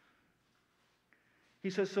 He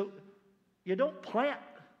says, so you don't plant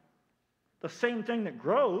the same thing that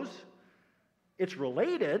grows. It's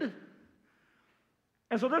related.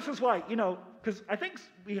 And so this is why, because I think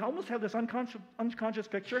we almost have this unconscious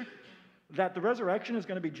picture that the resurrection is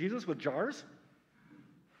going to be Jesus with jars.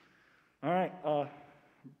 All right,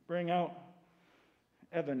 bring out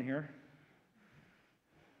Evan here.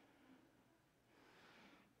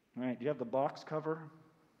 All right, do you have the box cover?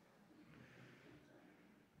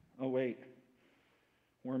 Oh, wait.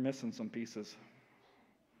 We're missing some pieces.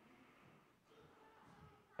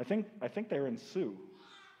 I think they're in Sue.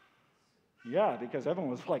 Yeah, because Evan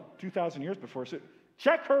was like 2,000 years before Sue.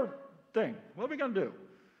 Check her thing. What are we going to do?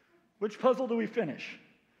 Which puzzle do we finish?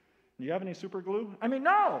 Do you have any super glue? I mean,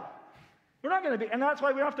 no. We're not going to be. And that's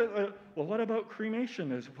why we have to, well, what about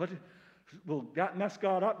cremation? Will that mess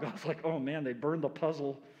God up? God's like, oh, man, they burned the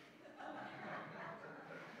puzzle.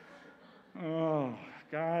 Oh,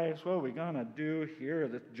 guys, what are we going to do here?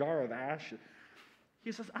 This jar of ash.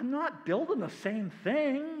 He says, I'm not building the same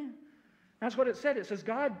thing. That's what it said. It says,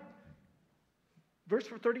 God, verse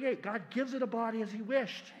 38, God gives it a body as he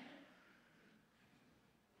wished.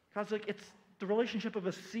 God's like, it's the relationship of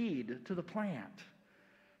a seed to the plant.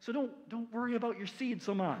 So don't worry about your seed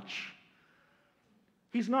so much.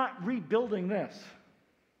 He's not rebuilding this.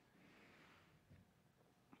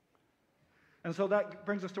 And so that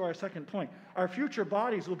brings us to our second point. Our future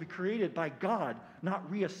bodies will be created by God, not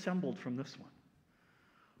reassembled from this one.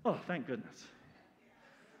 Oh, thank goodness.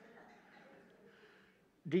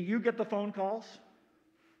 Do you get the phone calls?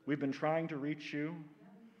 We've been trying to reach you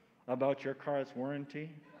about your car's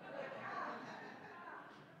warranty.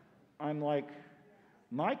 I'm like,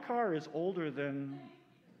 my car is older than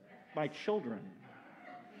my children.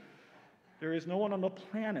 There is no one on the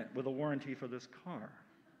planet with a warranty for this car.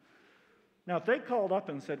 Now, if they called up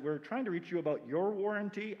and said, we're trying to reach you about your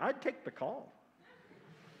warranty, I'd take the call.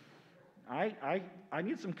 I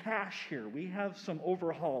need some cash here. We have some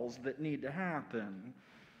overhauls that need to happen.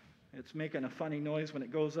 It's making a funny noise when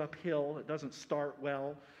it goes uphill. It doesn't start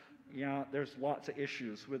well. Yeah, there's lots of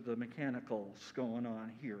issues with the mechanicals going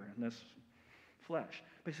on here in this flesh.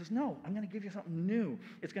 But he says, no, I'm going to give you something new.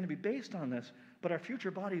 It's going to be based on this, but our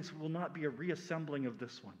future bodies will not be a reassembling of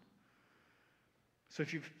this one. So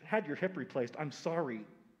if you've had your hip replaced, I'm sorry,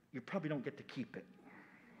 you probably don't get to keep it.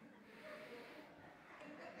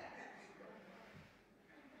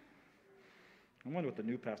 I wonder what the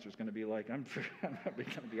new pastor's going to be like. I'm probably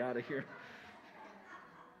going to be out of here.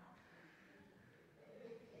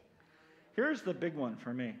 Here's the big one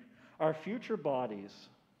for me. Our future bodies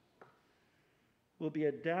will be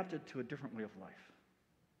adapted to a different way of life.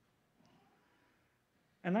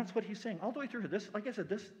 And that's what he's saying. All the way through this, like I said,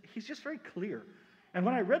 he's just very clear. And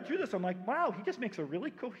when I read through this, I'm like, wow, he just makes a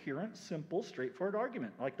really coherent, simple, straightforward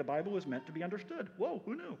argument. Like the Bible was meant to be understood. Whoa,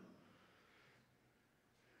 who knew?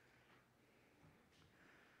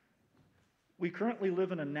 We currently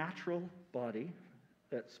live in a natural body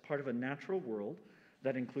that's part of a natural world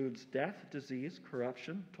that includes death, disease,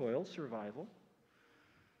 corruption, toil, survival.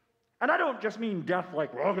 And I don't just mean death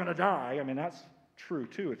like we're all going to die. I mean, that's true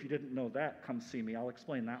too. If you didn't know that, come see me. I'll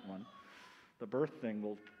explain that one. The birth thing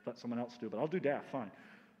we'll let someone else do, but I'll do death, fine.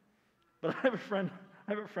 But I have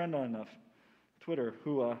a friend on Twitter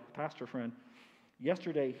who, pastor friend,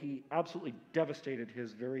 yesterday he absolutely devastated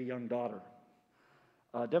his very young daughter.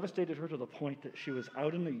 Devastated her to the point that she was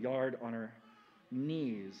out in the yard on her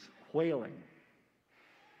knees, wailing.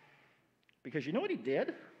 Because you know what he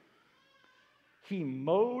did? He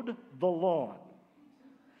mowed the lawn.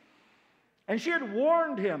 And she had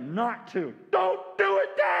warned him not to. Don't do it,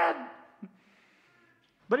 Dad!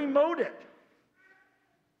 But he mowed it.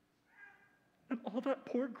 And all that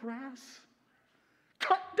poor grass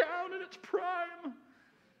cut down in its prime.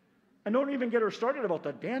 And don't even get her started about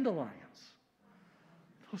the dandelions.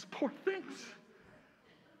 Those poor things.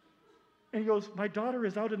 And he goes, my daughter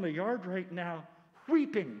is out in the yard right now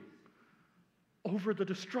weeping over the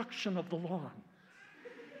destruction of the lawn.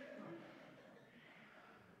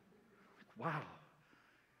 Wow.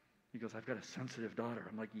 He goes, I've got a sensitive daughter.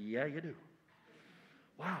 I'm like, yeah, you do.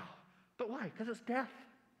 Wow. But why? Because it's death.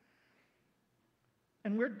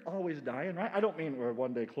 And we're always dying, right? I don't mean we're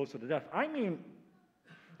one day closer to death. I mean,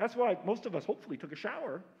 that's why most of us hopefully took a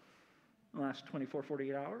shower in the last 24,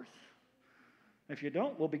 48 hours. If you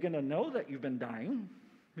don't, we'll begin to know that you've been dying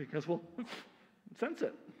because we'll sense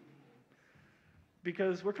it.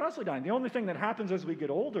 Because we're constantly dying. The only thing that happens as we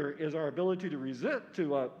get older is our ability to resist,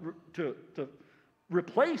 to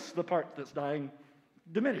replace the part that's dying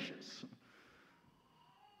diminishes.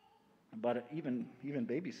 But even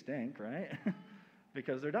babies stink, right?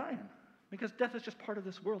 Because they're dying. Because death is just part of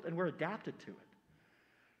this world, and we're adapted to it.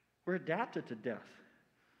 We're adapted to death.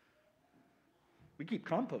 We keep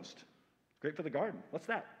compost. Great for the garden. What's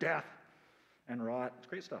that? Death and rot. It's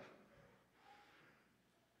great stuff.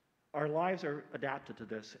 Our lives are adapted to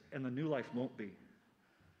this, and the new life won't be.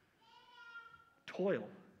 Toil.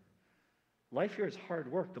 Life here is hard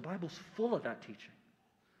work. The Bible's full of that teaching.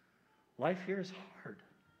 Life here is hard.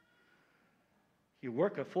 You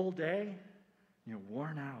work a full day, and you're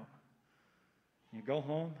worn out. You go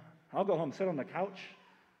home. I'll go home, sit on the couch.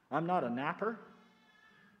 I'm not a napper,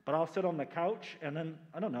 but I'll sit on the couch, and then,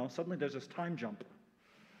 I don't know, suddenly there's this time jump.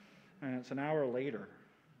 And it's an hour later.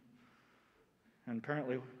 And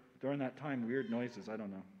apparently, during that time, weird noises, I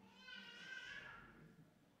don't know.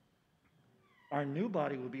 Our new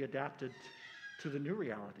body will be adapted to the new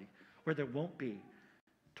reality, where there won't be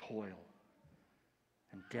toil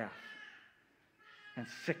and death and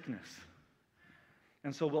sickness.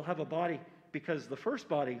 And so we'll have a body, because the first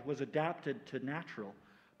body was adapted to natural,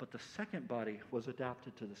 but the second body was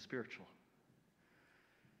adapted to the spiritual.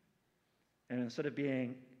 And instead of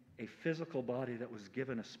being a physical body that was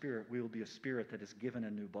given a spirit, we will be a spirit that is given a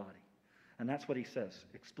new body. And that's what he says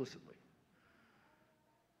explicitly.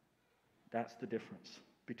 That's the difference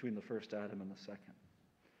between the first Adam and the second.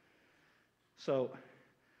 So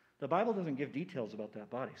the Bible doesn't give details about that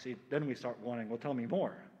body. See, then we start wanting, well, tell me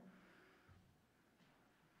more.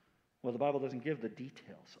 Well, the Bible doesn't give the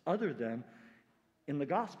details, other than in the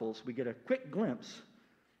Gospels, we get a quick glimpse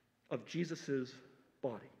of Jesus'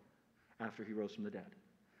 body after he rose from the dead.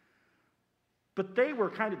 But they were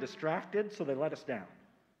kind of distracted, so they let us down.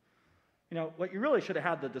 You know, what you really should have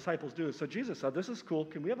had the disciples do is, so Jesus said, this is cool,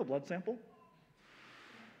 can we have a blood sample?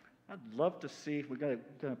 I'd love to see, we're going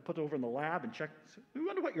to put it over in the lab and check. We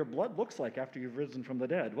wonder what your blood looks like after you've risen from the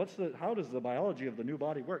dead. How does the biology of the new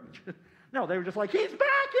body work? No, they were just like, he's back,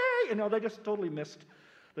 yay! You know, they just totally missed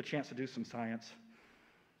the chance to do some science.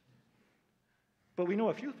 But we know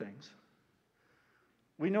a few things.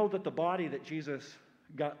 We know that the body that Jesus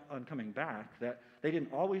got on coming back, that they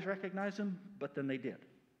didn't always recognize him, but then they did.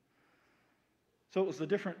 So it was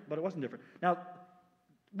different, but it wasn't different. Now,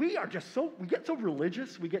 we get so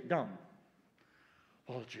religious, we get dumb.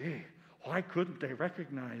 Well, gee, why couldn't they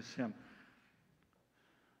recognize him?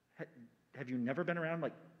 Have you never been around,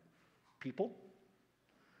 like, people?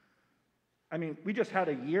 I mean, we just had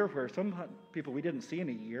a year where some people we didn't see in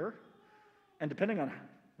a year, and depending on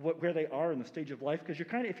where they are in the stage of life, because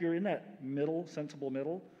if you're in that middle, sensible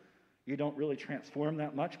middle, you don't really transform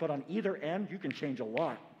that much, but on either end, you can change a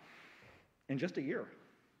lot in just a year.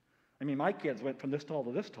 I mean, my kids went from this tall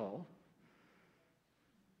to this tall.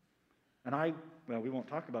 And we won't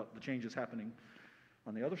talk about the changes happening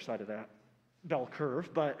on the other side of that bell curve,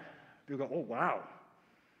 but you go, oh, wow.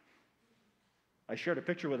 I shared a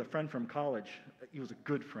picture with a friend from college. He was a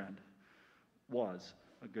good friend. Was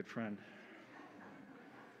a good friend.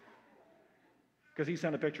 Because he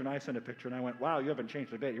sent a picture and I sent a picture, and I went, wow, you haven't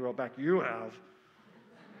changed a bit. He wrote back, you have.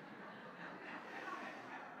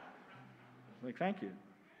 Like, thank you.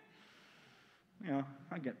 You know,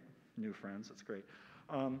 I get new friends. It's great.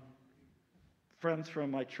 Friends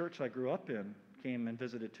from my church I grew up in came and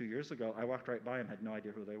visited 2 years ago. I walked right by them, had no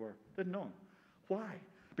idea who they were. Didn't know them. Why?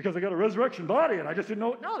 Because they got a resurrection body, and I just didn't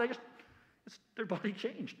know. No, their body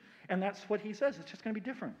changed. And that's what he says. It's just going to be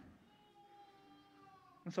different.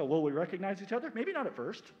 And so, will we recognize each other? Maybe not at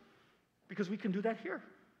first, because we can do that here.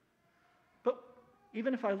 But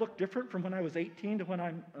even if I look different from when I was 18 to when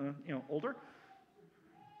I'm older,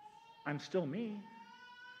 I'm still me.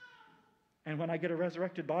 And when I get a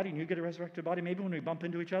resurrected body and you get a resurrected body, maybe when we bump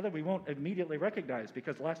into each other, we won't immediately recognize,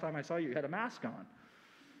 because the last time I saw you, you had a mask on.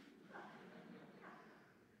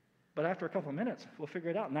 But after a couple of minutes, we'll figure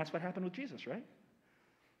it out. And that's what happened with Jesus, right?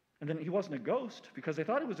 And then he wasn't a ghost because they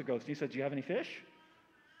thought he was a ghost. He said, do you have any fish?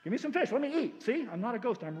 Give me some fish. Let me eat. See, I'm not a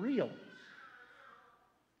ghost. I'm real.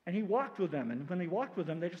 And he walked with them. And when he walked with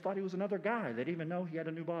them, they just thought he was another guy. They didn't even know he had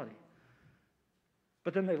a new body.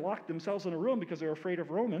 But then they locked themselves in a room because they were afraid of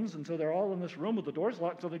Romans. And so they're all in this room with the doors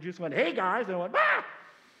locked. So they just went, hey, guys. And they went, ah!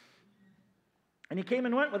 And he came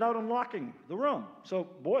and went without unlocking the room. So,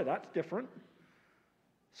 boy, that's different.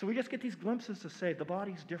 So we just get these glimpses to say the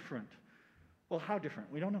body's different. Well, how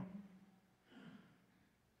different? We don't know.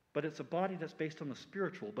 But it's a body that's based on the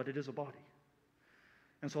spiritual, but it is a body.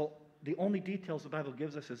 And so the only details the Bible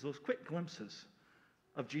gives us is those quick glimpses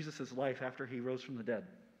of Jesus' life after he rose from the dead.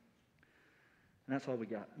 And that's all we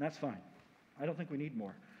got. And that's fine. I don't think we need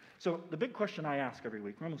more. So the big question I ask every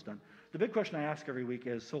week, we're almost done. The big question I ask every week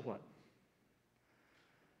is, so what?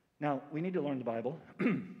 Now, we need to learn the Bible.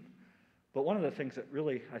 But one of the things that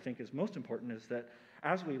really, I think, is most important is that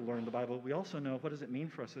as we learn the Bible, we also know what does it mean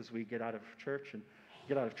for us as we get out of church and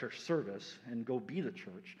get out of church service and go be the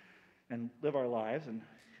church and live our lives. And,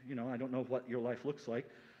 I don't know what your life looks like.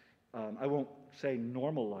 I won't say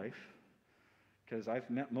normal life because I've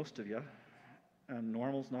met most of you. And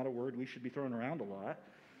normal's not a word we should be throwing around a lot.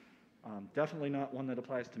 Definitely not one that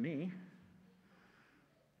applies to me.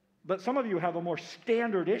 But some of you have a more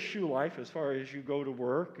standard issue life as far as you go to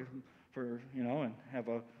work and have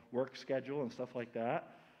a work schedule and stuff like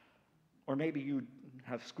that. Or maybe you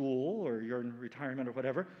have school or you're in retirement or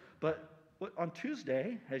whatever. But on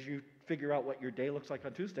Tuesday, as you figure out what your day looks like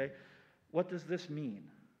on Tuesday, what does this mean?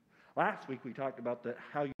 Last week we talked about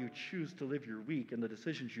how you choose to live your week and the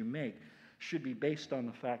decisions you make should be based on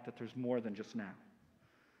the fact that there's more than just now.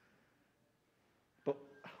 But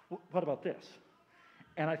what about this?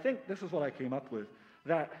 And I think this is what I came up with,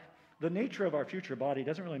 that the nature of our future body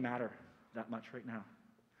doesn't really matter that much right now,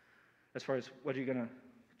 as far as what are you going to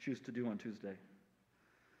choose to do on Tuesday.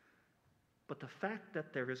 But the fact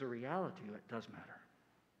that there is a reality that does matter.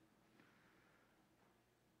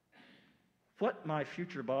 What my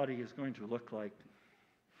future body is going to look like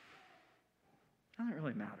doesn't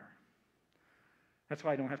really matter. That's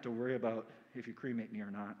why I don't have to worry about if you cremate me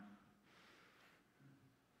or not.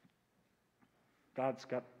 God's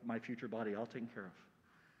got my future body all taken care of.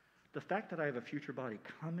 The fact that I have a future body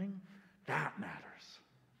coming, that matters.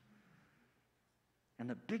 And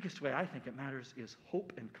the biggest way I think it matters is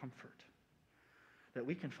hope and comfort. That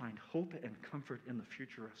we can find hope and comfort in the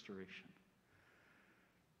future restoration.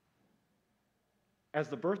 As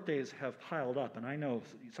the birthdays have piled up, and I know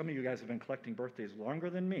some of you guys have been collecting birthdays longer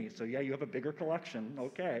than me, so yeah, you have a bigger collection,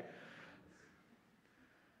 okay.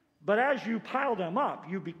 But as you pile them up,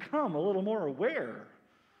 you become a little more aware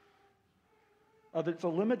of it's a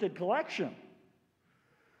limited collection.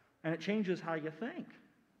 And it changes how you think.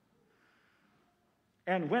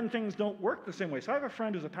 And when things don't work the same way. So I have a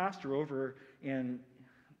friend who's a pastor over in,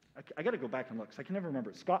 I got to go back and look, because I can never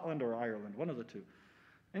remember, Scotland or Ireland, one of the two.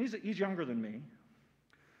 And he's younger than me.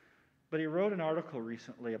 But he wrote an article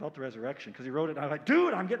recently about the resurrection, because he wrote it, and I was like,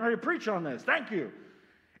 dude, I'm getting ready to preach on this. Thank you.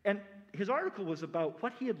 And his article was about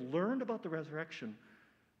what he had learned about the resurrection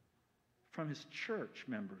from his church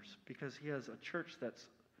members, because he has a church that's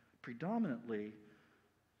predominantly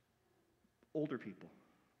older people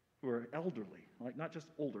who are elderly, like not just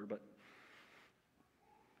older, but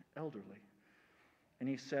elderly. And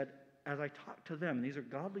he said, as I talk to them, and these are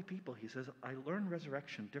godly people, he says, I learn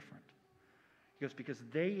resurrection different. He goes, because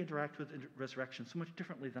they interact with resurrection so much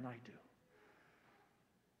differently than I do.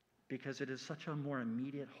 Because it is such a more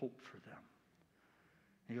immediate hope for them.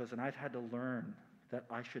 And he goes, and I've had to learn that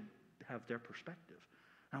I should have their perspective.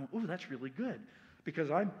 And I went, ooh, that's really good.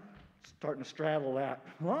 Because I'm starting to straddle that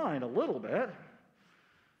line a little bit.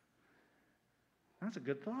 That's a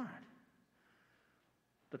good thought.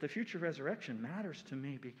 But the future resurrection matters to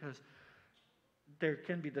me because there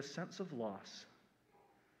can be this sense of loss.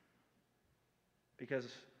 Because,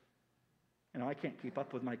 I can't keep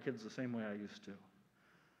up with my kids the same way I used to.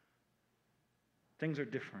 Things are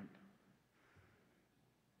different.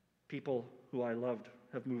 People who I loved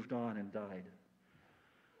have moved on and died.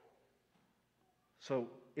 So,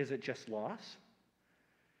 is it just loss?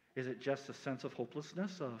 Is it just a sense of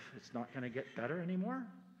hopelessness of it's not going to get better anymore?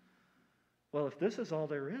 Well, if this is all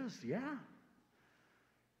there is, yeah.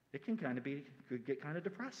 It can could get kind of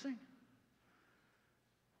depressing.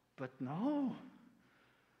 But no.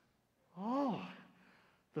 Oh,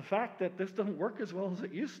 the fact that this doesn't work as well as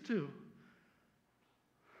it used to.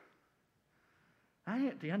 I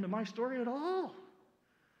ain't at the end of my story at all.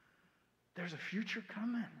 There's a future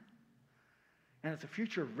coming. And it's a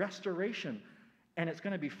future restoration. And it's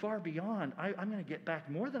going to be far beyond. I'm going to get back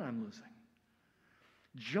more than I'm losing.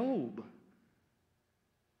 Job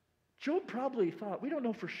probably thought, we don't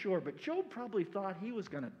know for sure, but Job probably thought he was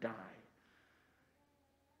going to die.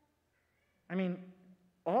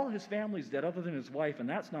 All his family's dead other than his wife, and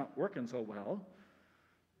that's not working so well.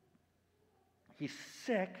 He's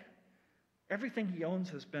sick. Everything he owns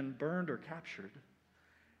has been burned or captured.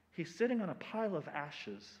 He's sitting on a pile of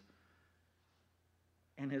ashes,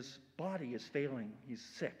 and his body is failing. He's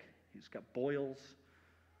sick. He's got boils.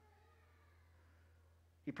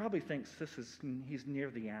 He probably thinks he's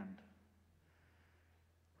near the end.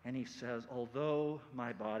 And he says, although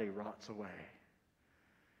my body rots away,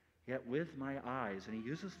 yet with my eyes, and he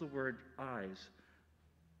uses the word eyes,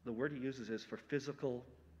 the word he uses is for physical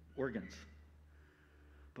organs.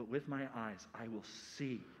 But with my eyes, I will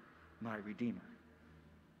see my Redeemer.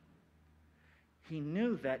 He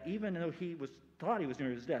knew that even though thought he was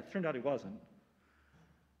near his death, turned out he wasn't,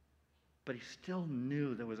 but he still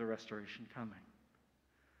knew there was a restoration coming.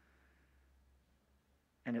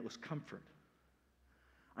 And it was comfort.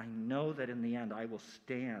 I know that in the end I will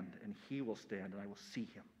stand, and he will stand, and I will see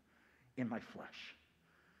him in my flesh.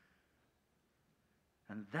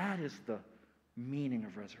 And that is the meaning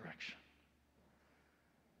of resurrection.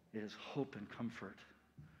 It is hope and comfort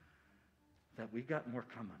that we got more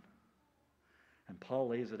coming. And Paul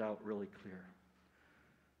lays it out really clear.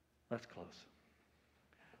 Let's close.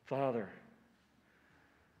 Father,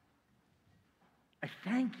 I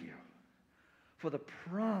thank you for the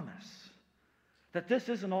promise that this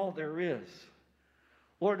isn't all there is.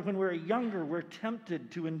 Lord, when we're younger, we're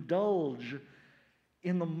tempted to indulge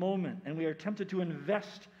in the moment, and we are tempted to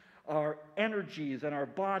invest our energies and our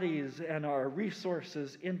bodies and our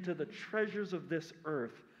resources into the treasures of this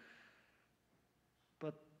earth.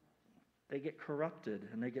 But they get corrupted,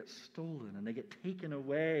 and they get stolen, and they get taken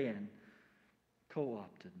away and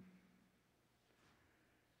co-opted.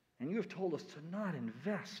 And you have told us to not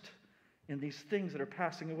invest in these things that are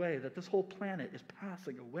passing away, that this whole planet is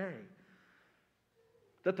passing away.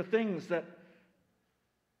 That the things that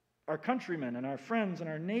our countrymen and our friends and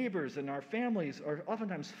our neighbors and our families are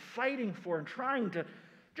oftentimes fighting for and trying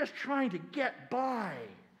to get by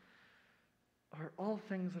are all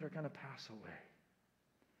things that are going to pass away.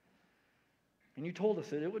 And you told us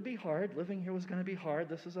that it would be hard. Living here was going to be hard.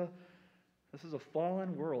 This is a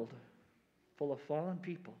fallen world full of fallen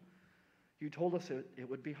people. You told us it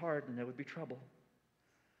would be hard and there would be trouble,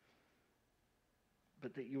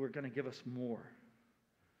 but that you were going to give us more,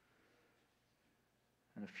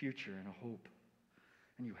 and a future and a hope,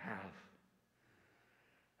 and you have.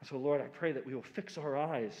 And so, Lord, I pray that we will fix our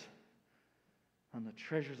eyes on the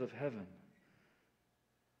treasures of heaven,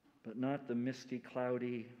 but not the misty,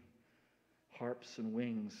 cloudy harps and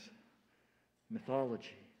wings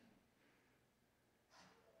mythology,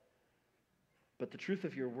 but the truth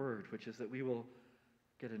of your word, which is that we will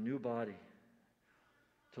get a new body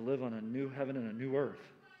to live on a new heaven and a new earth,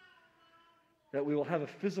 that we will have a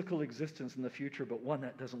physical existence in the future, but one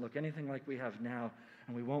that doesn't look anything like we have now,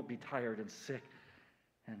 and we won't be tired and sick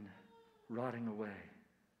and rotting away.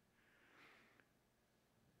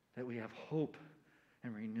 That we have hope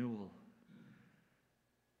and renewal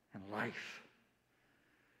and life.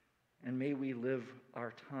 And may we live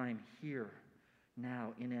our time here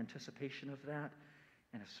now in anticipation of that,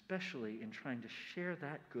 and especially in trying to share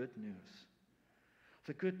that good news.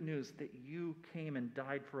 The good news that you came and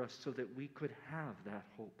died for us so that we could have that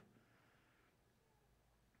hope.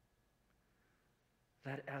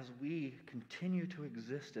 That as we continue to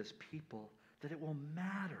exist as people, that it will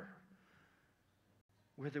matter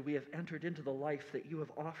whether we have entered into the life that you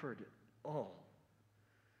have offered all.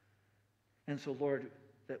 And so, Lord,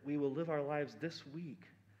 that we will live our lives this week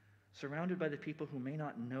surrounded by the people who may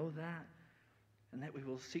not know that, and that we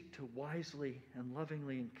will seek to wisely and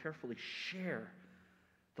lovingly and carefully share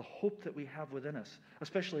the hope that we have within us,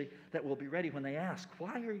 especially that we'll be ready when they ask,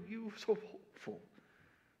 why are you so hopeful?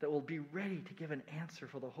 That we'll be ready to give an answer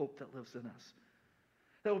for the hope that lives in us.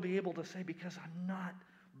 That we'll be able to say, because I'm not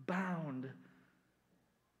bound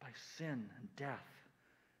by sin and death,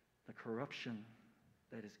 the corruption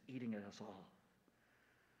that is eating at us all.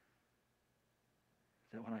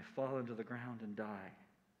 That when I fall into the ground and die,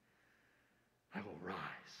 I will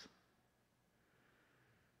rise.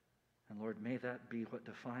 And Lord, may that be what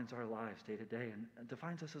defines our lives day to day and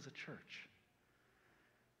defines us as a church.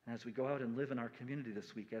 And as we go out and live in our community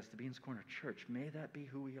this week as the Beans Corner Church, may that be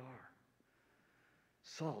who we are.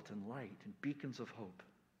 Salt and light and beacons of hope.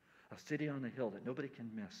 A city on the hill that nobody can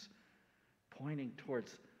miss, pointing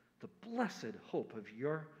towards the blessed hope of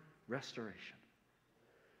your restoration.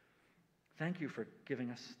 Thank you for giving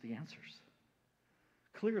us the answers,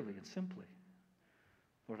 clearly and simply.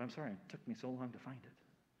 Lord, I'm sorry it took me so long to find it.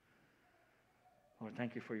 Lord,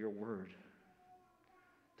 thank you for your word,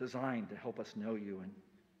 designed to help us know you and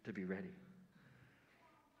to be ready.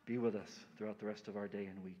 Be with us throughout the rest of our day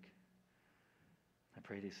and week. I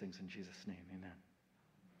pray these things in Jesus' name. Amen.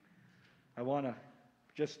 I want to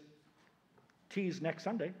just tease next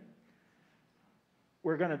Sunday.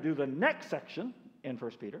 We're going to do the next section in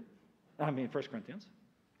 1 Corinthians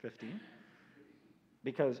 15.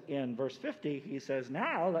 Because in verse 50, he says,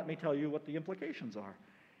 now let me tell you what the implications are.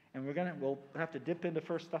 And we'll have to dip into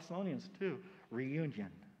 1 Thessalonians 2, reunion.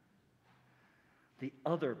 The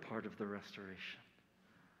other part of the restoration.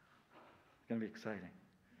 It's going to be exciting.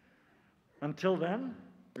 Until then,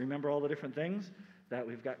 remember all the different things that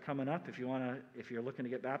we've got coming up. If you're looking to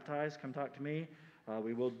get baptized, come talk to me.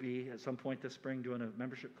 We will be at some point this spring doing a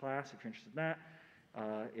membership class if you're interested in that.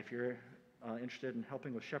 If you're interested in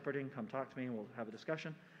helping with shepherding, come talk to me and we'll have a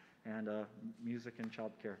discussion. And music and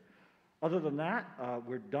child care. Other than that,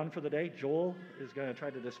 we're done for the day. Joel is going to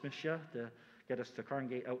try to dismiss you to get us to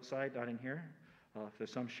congregate outside, not in here. If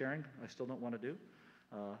there's some sharing I still don't want to do,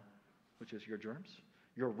 which is your germs,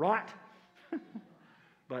 your rot.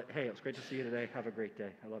 But hey, it was great to see you today. Have a great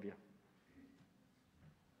day. I love you.